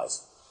Western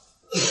eyes.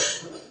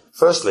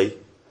 Firstly,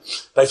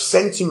 they've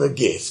sent him a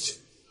gift.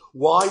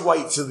 Why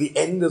wait till the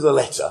end of the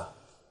letter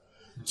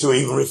to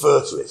even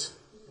refer to it?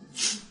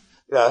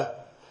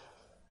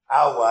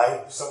 Our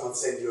way, if someone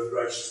sends you a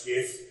gracious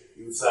gift,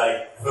 you would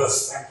say,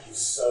 first, thank you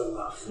so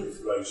much for this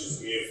gracious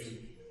gift.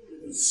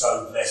 It was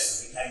so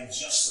blessed that it came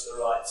just at the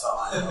right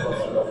time. Blah,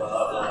 blah,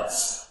 blah, blah.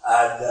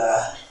 And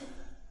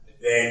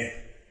then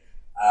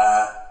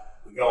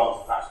we go on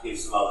to perhaps give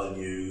some other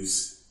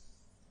news.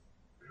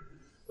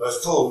 Whereas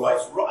Paul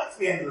writes right to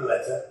the end of the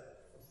letter,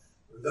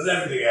 and does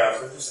everything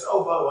else, and just said,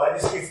 oh, by the way,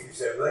 this gift you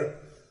sent me.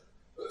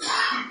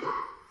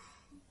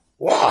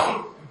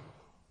 Why?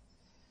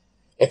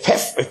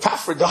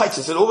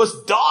 Epaphroditus had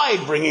almost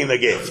died bringing the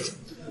gift.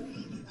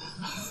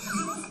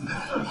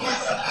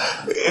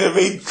 It had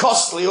been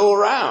costly all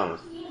round.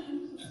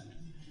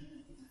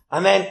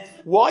 And then,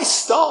 why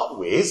start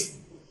with,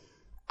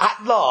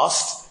 at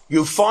last,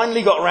 you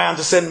finally got round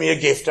to send me a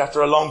gift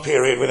after a long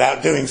period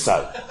without doing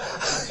so?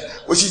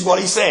 Which is what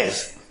he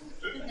says.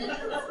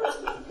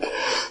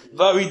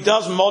 Though he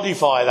does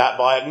modify that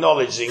by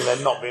acknowledging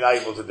they've not been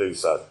able to do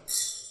so.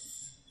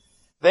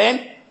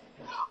 Then,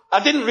 I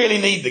didn't really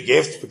need the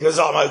gift because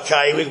I'm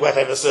okay with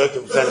whatever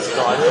circumstances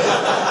I'm in.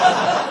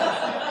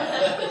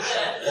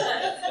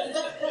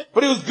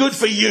 But it was good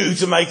for you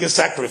to make a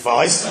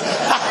sacrifice.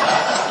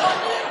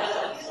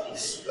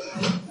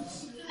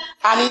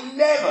 And he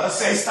never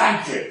says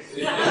thank you.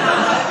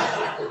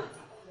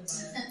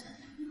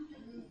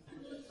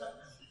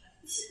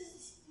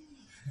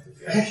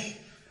 Okay.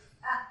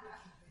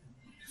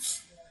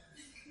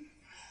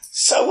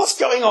 So what's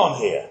going on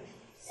here?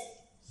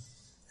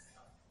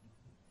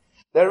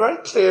 There are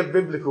very clear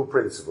biblical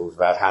principles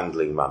about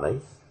handling money,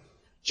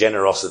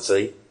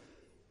 generosity,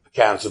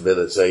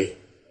 accountability,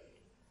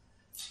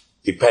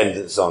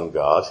 dependence on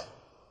God.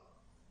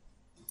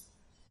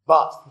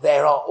 But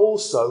there are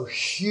also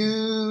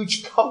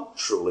huge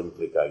cultural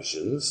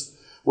implications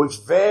which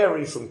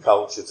vary from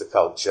culture to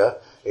culture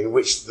in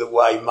which the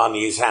way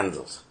money is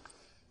handled.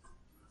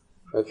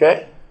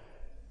 Okay?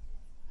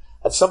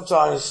 And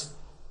sometimes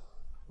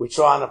we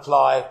try and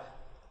apply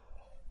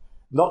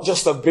not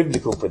just the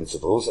biblical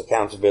principles,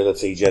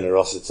 accountability,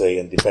 generosity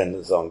and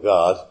dependence on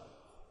God,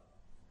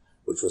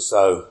 which was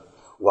so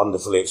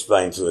wonderfully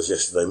explained to us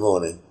yesterday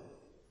morning,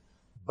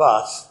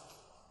 but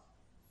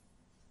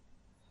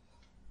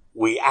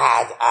we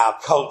add our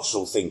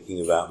cultural thinking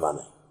about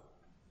money.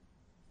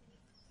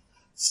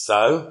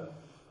 So,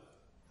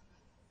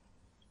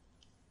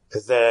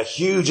 because there are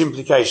huge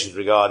implications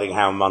regarding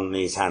how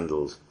money is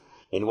handled.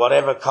 In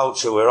whatever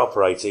culture we're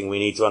operating, we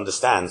need to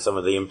understand some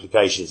of the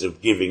implications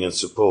of giving and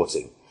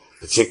supporting,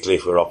 particularly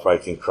if we're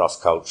operating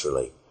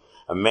cross-culturally.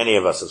 And many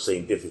of us have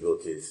seen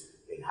difficulties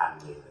in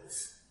handling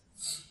this.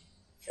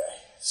 Okay.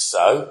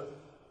 So,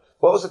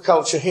 what was the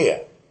culture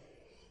here?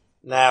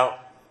 Now,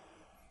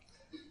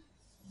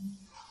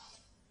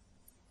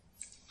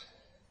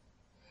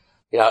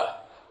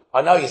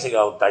 I know you think,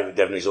 David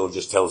Devonshire all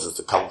just tells us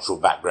the cultural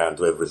background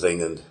to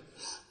everything,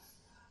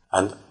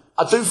 and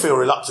I do feel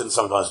reluctant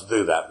sometimes to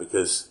do that,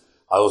 because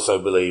I also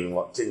believe in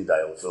what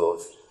Tyndale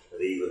taught, that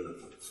even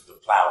the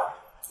plough,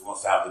 he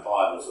wants to have the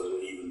Bible so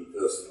that even the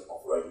person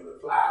operating the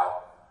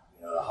plough,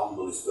 the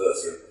humblest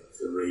person,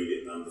 can read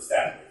it and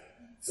understand it.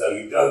 So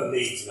you don't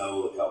need to know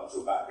all the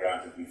cultural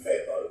background to be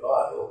fed by the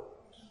Bible,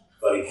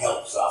 but it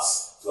helps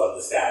us to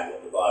understand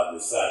what the Bible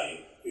is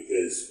saying,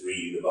 because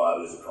reading the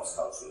Bible is a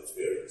cross-cultural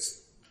experience.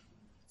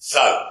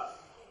 So,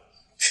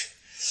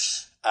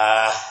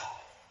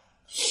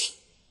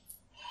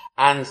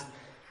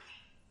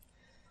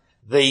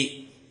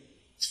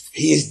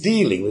 he is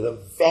dealing with a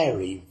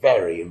very,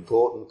 very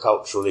important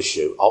cultural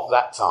issue of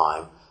that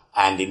time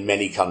and in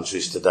many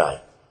countries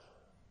today.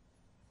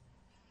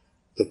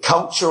 The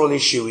cultural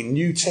issue in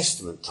New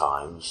Testament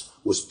times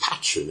was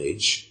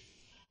patronage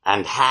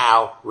and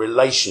how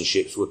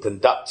relationships were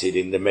conducted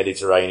in the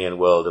Mediterranean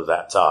world of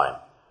that time.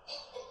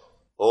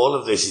 All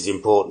of this is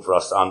important for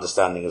us to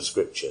understanding of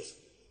Scriptures.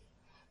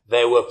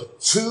 There were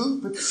two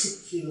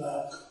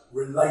particular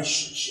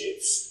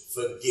relationships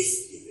for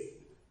gift giving.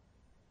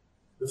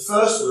 The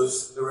first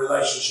was the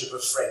relationship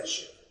of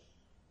friendship.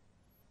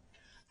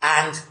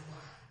 And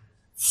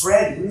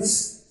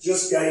friends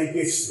just gave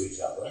gifts to each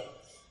other,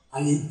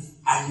 and you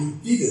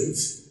didn't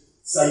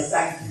say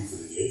thank you for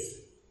the gift,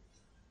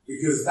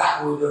 because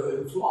that would have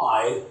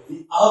implied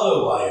the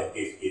other way of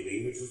gift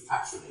giving, which was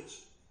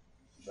patronage,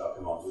 which I'll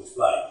come on to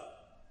explain.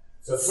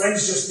 So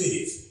friends just did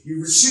it.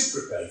 You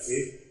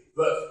reciprocated,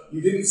 but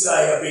you didn't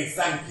say a big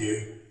thank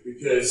you,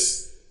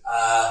 because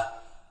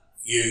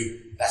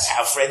that's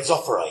how friends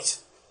operate.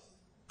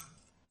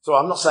 So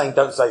I'm not saying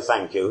don't say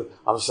thank you,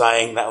 I'm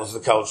saying that was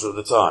the culture of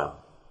the time.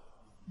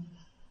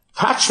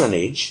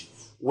 Patronage,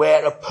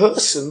 where a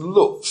person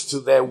looked to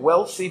their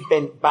wealthy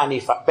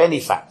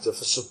benefactor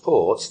for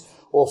support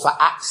or for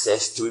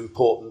access to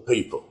important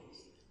people.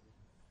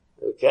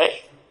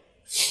 Okay?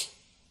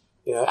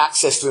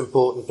 Access to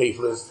important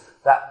people is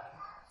that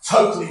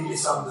totally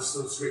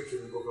misunderstood scripture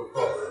in the book of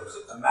Proverbs.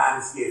 A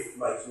man's gift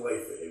makes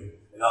way for him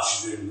and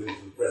ushers him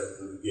into the presence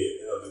of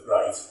the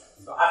great.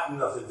 It's got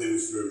absolutely nothing to do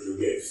with spiritual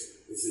gifts.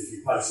 It's if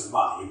you pay some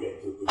money, you get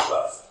into a good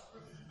place.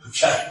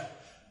 Okay?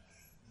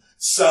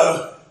 So,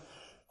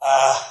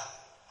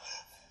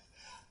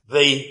 but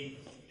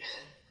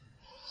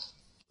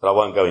I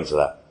won't go into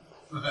that.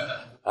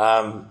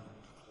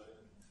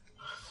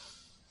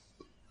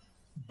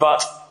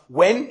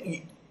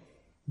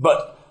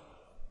 But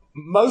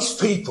most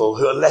people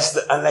who are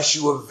unless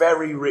you were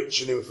very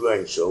rich and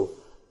influential,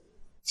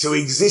 to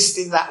exist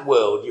in that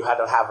world, you had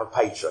to have a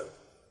patron.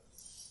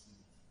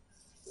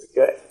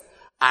 Okay?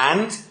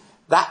 And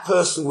that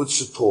person would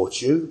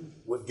support you,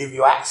 would give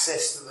you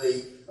access to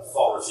the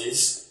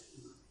authorities,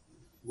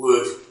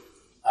 would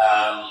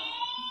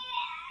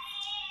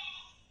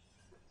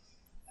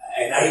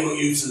enable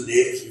you to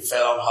live if you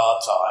fell on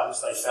hard times.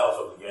 They felt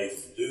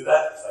obligated to do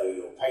that if they were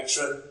your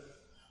patron.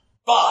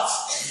 But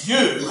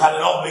you had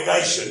an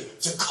obligation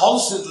to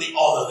constantly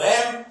honour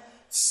them,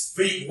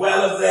 speak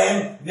well of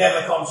them,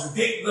 never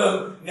contradict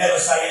them, never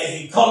say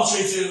anything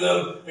contrary to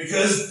them,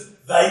 because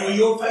they were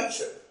your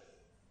patron.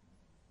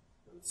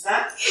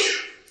 Understand?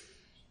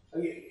 Are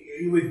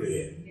you with me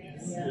here?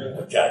 Yes.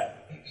 Yeah. Okay.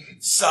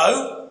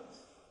 So,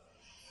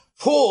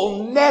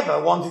 Paul never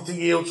wanted to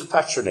yield to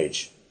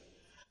patronage.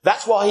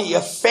 That's why he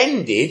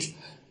offended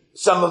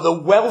some of the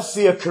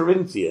wealthier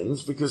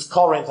Corinthians, because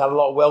Corinth had a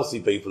lot of wealthy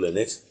people in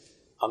it,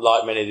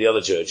 unlike many of the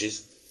other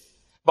churches,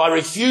 by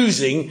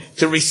refusing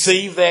to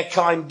receive their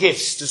kind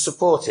gifts to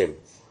support him.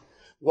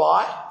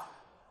 Why?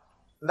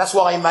 And that's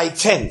why he made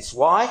tents.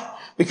 Why?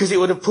 Because it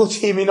would have put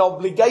him in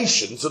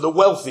obligation to the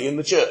wealthy in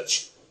the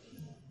church.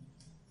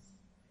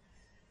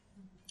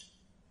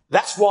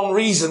 That's one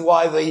reason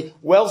why the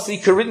wealthy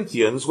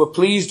Corinthians were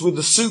pleased with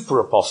the super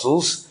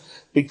apostles,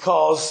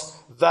 because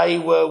they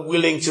were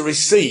willing to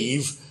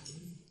receive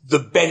the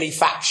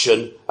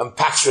benefaction and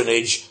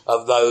patronage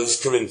of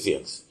those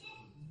Corinthians.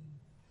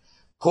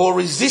 Paul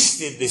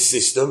resisted this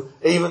system,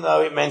 even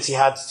though it meant he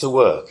had to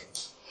work.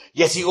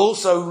 Yet he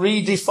also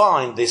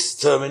redefined this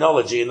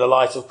terminology in the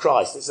light of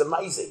Christ. It's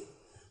amazing.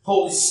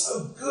 Paul is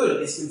so good at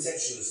this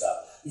contextual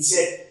stuff. He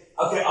said,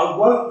 okay, I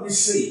won't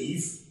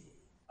receive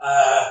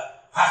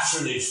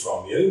patronage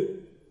from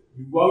you.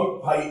 You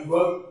won't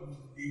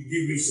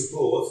give me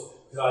support,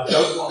 because I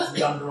don't want to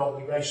be under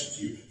obligation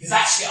to you. Because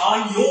actually,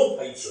 I'm your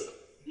patron.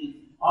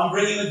 I'm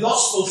bringing the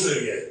gospel to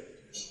you.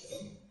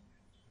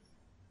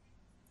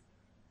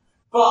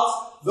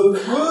 But the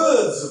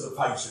words of the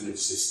patronage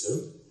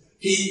system,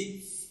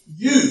 he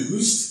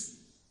used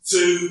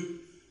to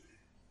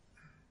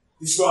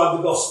describe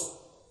the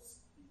gospel.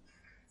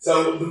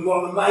 So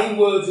one of the main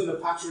words in the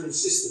patronage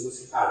system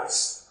was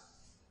charis,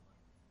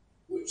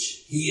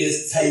 which he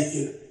has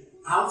taken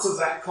out of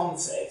that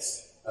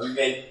context and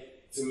meant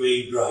to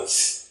mean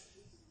grace.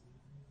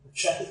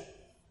 Okay?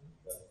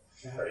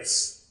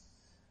 Charis.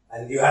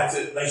 And you had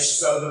to,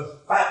 so the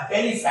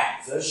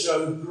benefactor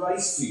showed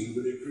grace to you,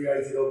 but it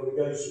created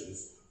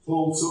obligations.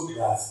 Paul took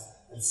that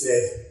and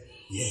said,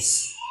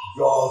 yes,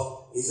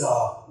 God is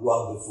our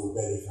wonderful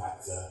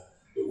benefactor,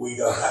 but we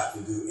don't have to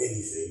do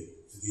anything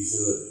to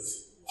deserve it.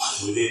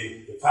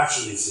 Within the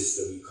patronage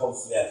system, you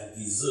constantly have to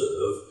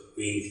deserve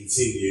being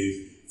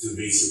continued to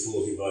be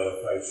supported by your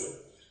patron.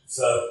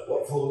 So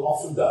what Paul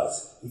often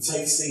does, he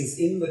takes things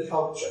in the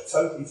culture,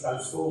 totally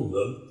transforms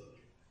them.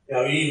 You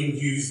know, he even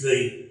used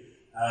the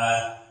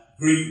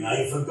Greek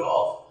name for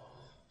God,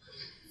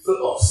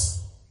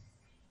 Theos.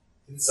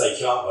 Didn't say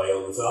Yahweh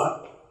all the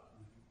time.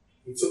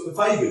 He took the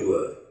pagan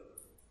word,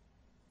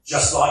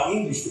 just like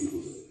English people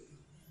do,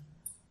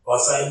 by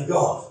saying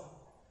God.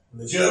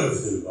 And the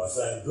Germans do by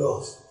saying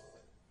God.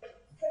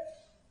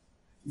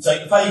 You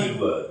take the pagan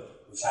word,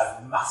 which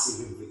has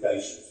massive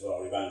implications for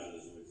our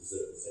evangelism into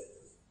certain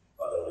sectors.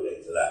 I don't want to get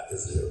into that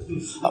because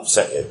it'll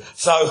upset you.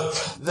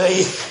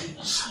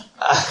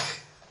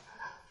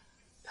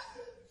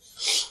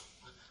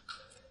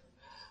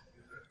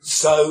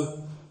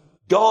 So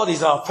God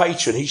is our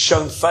patron. He's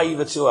shown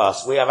favour to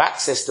us. We have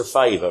access to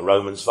favour,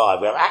 Romans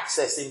 5. We have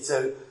access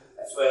into,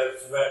 that's where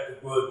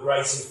the word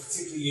grace is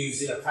particularly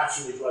used in a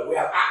patronage way. We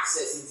have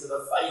access into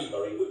the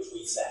favour in which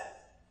we stand.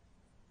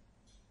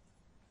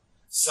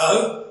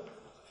 So,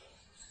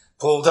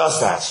 Paul does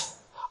that.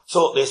 I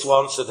taught this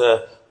once at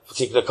a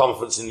particular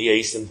conference in the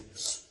East, and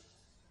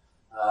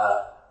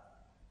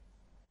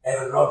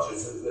Evan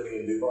Rogers, who was living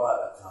in Dubai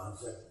at that time,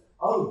 said,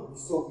 oh,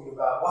 he's talking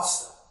about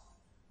wasta,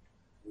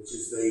 which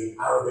is the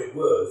Arabic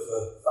word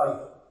for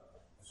favour.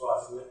 That's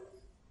right, isn't it?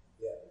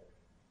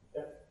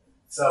 Yeah.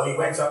 So he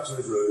went up to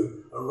his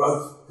room and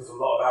wrote, because a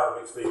lot of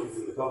Arabic speakers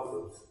in the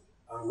conference,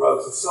 and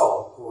wrote a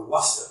song called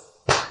Wasta,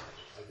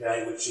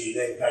 okay, which he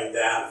then came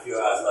down a few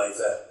hours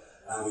later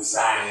and we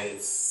sang, and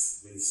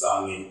it's been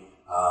sung in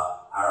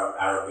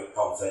Arabic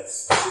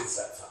context since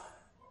that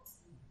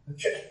time.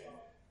 Okay?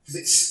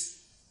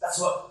 Because that's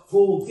what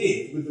Paul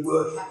did with the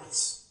word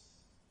charis.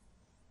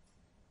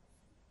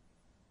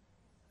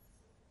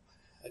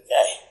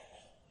 Okay.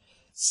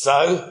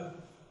 So,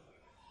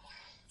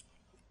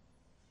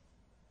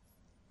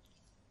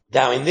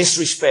 now in this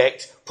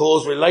respect,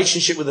 Paul's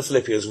relationship with the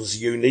Philippians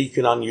was unique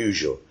and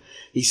unusual.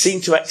 He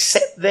seemed to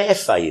accept their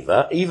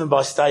favour even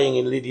by staying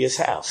in Lydia's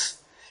house.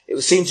 It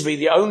seemed to be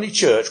the only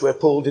church where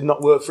Paul did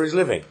not work for his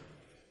living.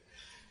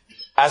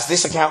 As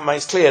this account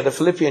makes clear, the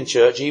Philippian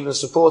church even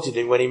supported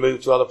him when he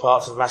moved to other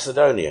parts of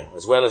Macedonia,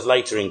 as well as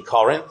later in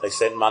Corinth. They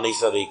sent money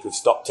so that he could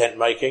stop tent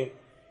making.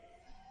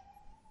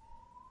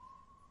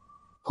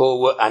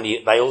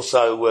 They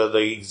also were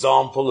the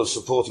example of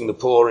supporting the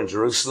poor in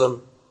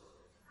Jerusalem.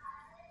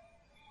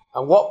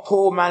 And what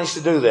Paul managed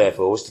to do,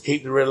 therefore, was to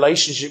keep the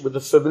relationship with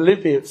the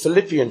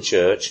Philippian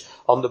church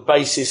on the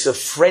basis of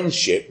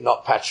friendship,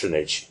 not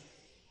patronage.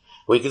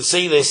 We can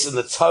see this in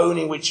the tone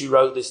in which he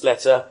wrote this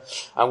letter,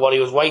 and what he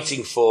was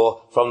waiting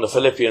for from the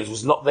Philippians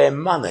was not their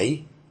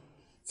money.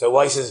 So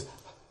why he says,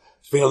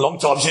 it's been a long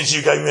time since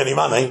you gave me any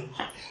money,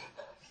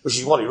 which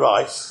is what he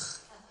writes.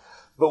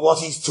 But what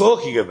he's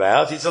talking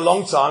about, it's a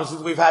long time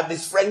since we've had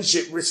this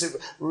friendship,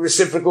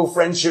 reciprocal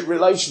friendship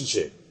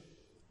relationship.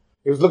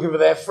 He was looking for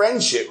their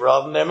friendship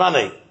rather than their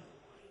money.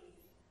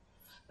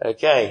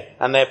 Okay,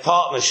 and their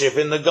partnership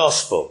in the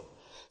gospel.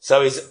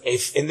 So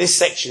if in this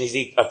section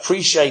he's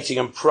appreciating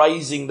and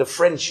praising the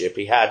friendship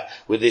he had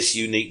with this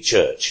unique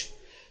church.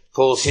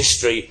 Paul's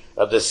history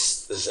of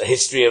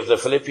the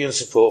Philippian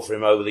support for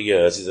him over the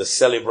years is a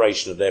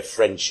celebration of their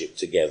friendship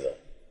together.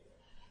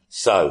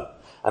 So,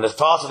 and as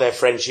part of their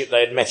friendship,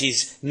 they had met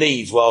his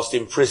needs whilst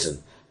in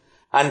prison.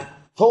 And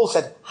Paul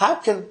said, how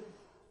can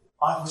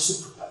I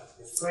reciprocate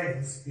if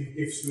friends give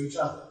gifts to each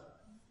other?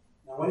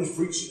 Now, when he's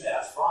preaching there,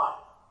 that's fine.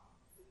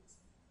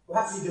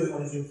 Well, how does he do it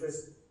when he's in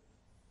prison?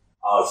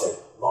 Oh, he said,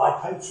 my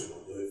patron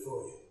will do it for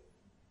you.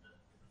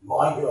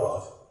 My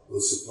God will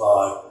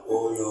supply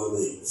all your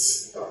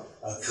needs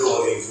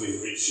according to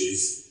his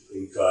riches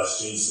in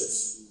Christ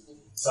Jesus.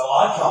 So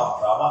I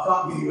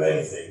can't give you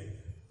anything,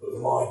 but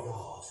my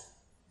God,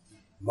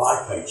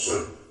 my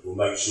patron, will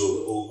make sure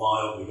that all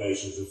my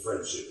obligations and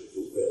friendship are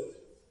fulfilled.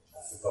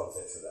 That's the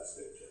context of that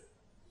scripture.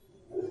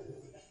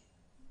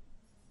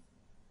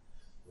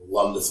 A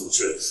wonderful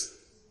truth.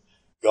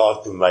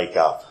 God can make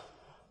up,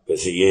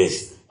 because he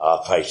is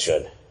our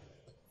patron.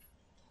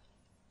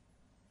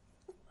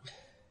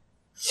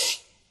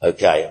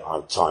 Okay,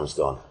 time's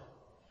gone.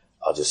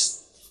 A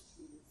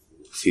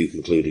few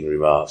concluding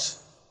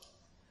remarks.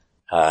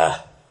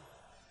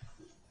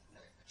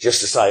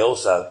 Just to say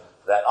also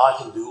that I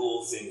can do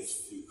all things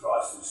through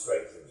Christ who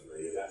strengthens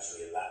me is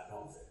actually in that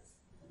context.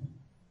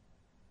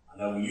 I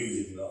know we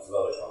use it in lots of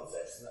other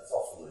contexts, and that's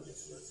often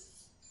legitimate.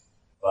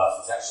 but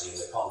it's actually in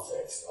the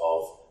context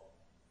of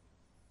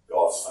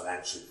God's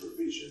financial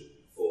provision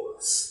for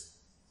us.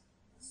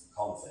 That's the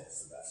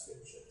context of that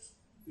scripture.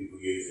 People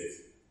use it.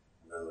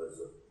 I know there's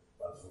a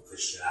wonderful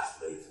Christian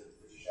athlete,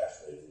 a British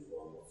athlete, who's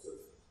won lots of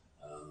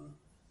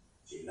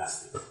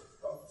gymnastics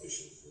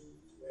competitions and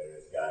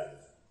various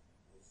games.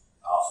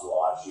 Asked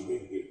why, she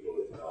really gives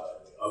glory to God.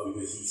 Oh,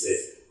 because he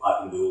says, I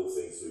can do all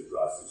things through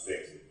Christ who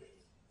strengthens me.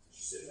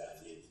 She said that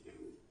in the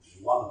interview.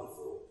 She's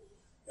wonderful.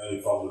 The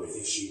only problem is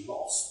if she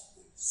lost,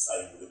 the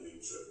same would have been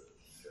true.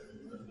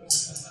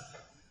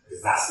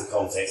 Because that's the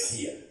context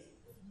here.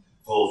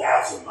 Paul's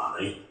out of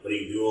money, but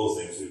he can do all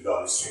things through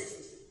God who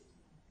strengthens him.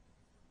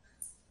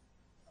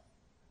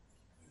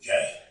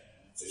 Okay,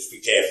 so just be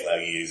careful how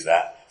you use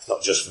that. It's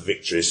not just for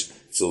victories,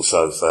 it's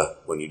also for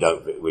when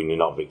you're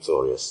not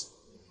victorious.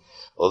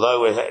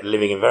 Although we're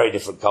living in very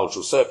different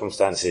cultural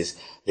circumstances,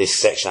 this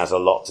section has a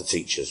lot to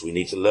teach us. We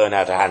need to learn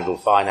how to handle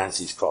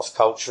finances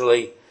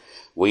cross-culturally.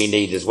 We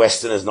need, as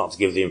Westerners, not to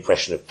give the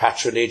impression of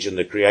patronage and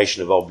the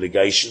creation of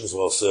obligations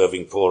while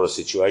serving poorer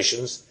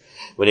situations.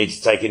 We need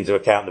to take into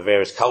account the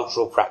various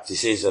cultural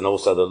practices and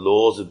also the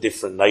laws of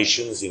different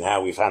nations in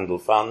how we've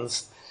handled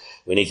funds.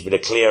 We need to be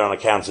clear on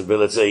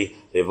accountability,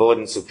 the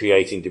avoidance of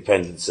creating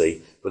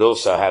dependency, but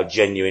also how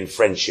genuine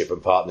friendship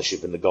and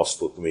partnership in the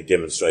gospel can be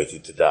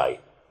demonstrated today.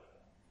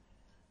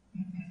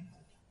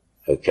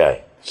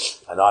 Okay,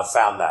 and I've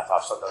found that.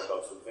 I've sometimes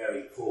got some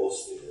very poor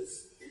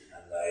steers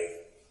and they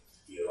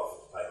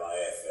offer to pay my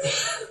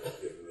airfare and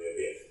give me a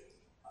gift.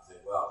 I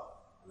think,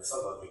 well, and they're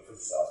sometimes being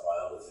criticised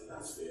by others in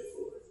that sphere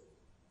for it.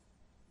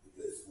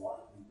 Because why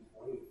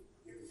are you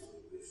giving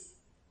something to this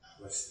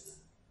Westerner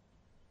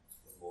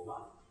with more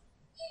money?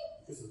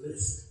 Because of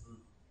this.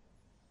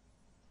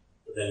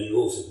 But then you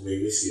also can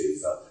be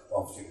misused.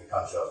 One particular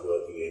country I was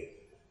working in,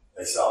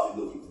 they started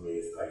looking for me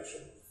as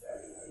patron.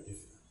 Very, very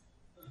difficult.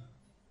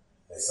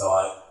 So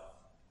I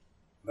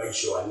made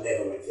sure I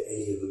never went to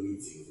any of the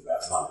meetings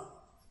about money.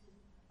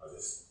 I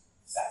just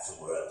sat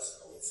somewhere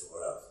else, I went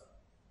somewhere else.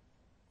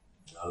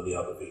 And only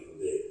other people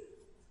did.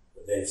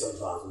 But then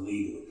sometimes the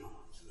leader would come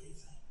up to me and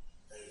say,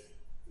 David,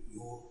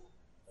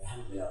 they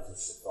haven't been able to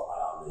supply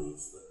our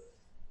needs, but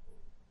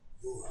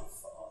you're our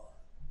father.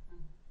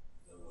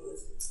 In other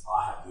words,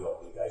 I have the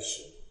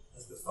obligation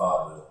as the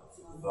father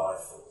to provide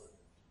for them.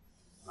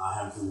 And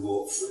I have to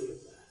walk free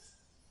of that.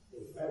 It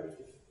was very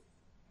difficult.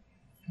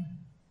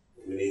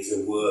 We need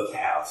to work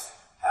out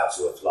how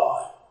to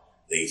apply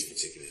these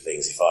particular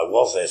things. If I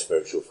was their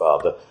spiritual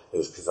father, it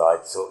was because I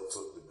took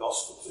the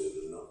gospel to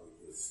them, not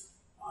because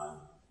I'm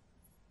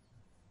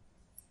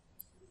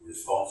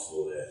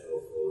responsible there for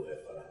all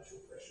their financial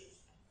pressures.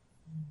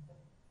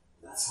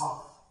 And that's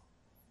hard.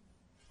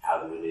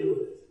 How do we deal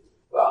with it?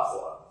 Well, I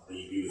thought I'd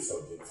leave you with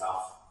something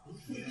tough.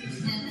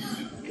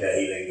 Okay,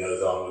 he then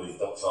goes on with his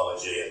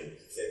doxology and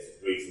sends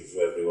greetings to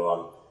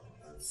everyone,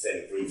 and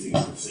sends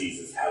greetings from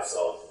Caesar's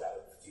household.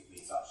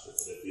 Touch the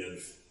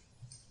Philippians,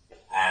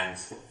 and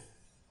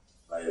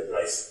may the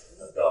grace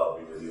of God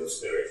be with your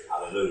spirit.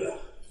 Hallelujah.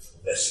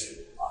 Bless you.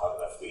 I hope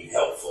that's been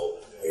helpful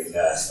in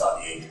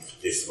studying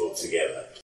this book together.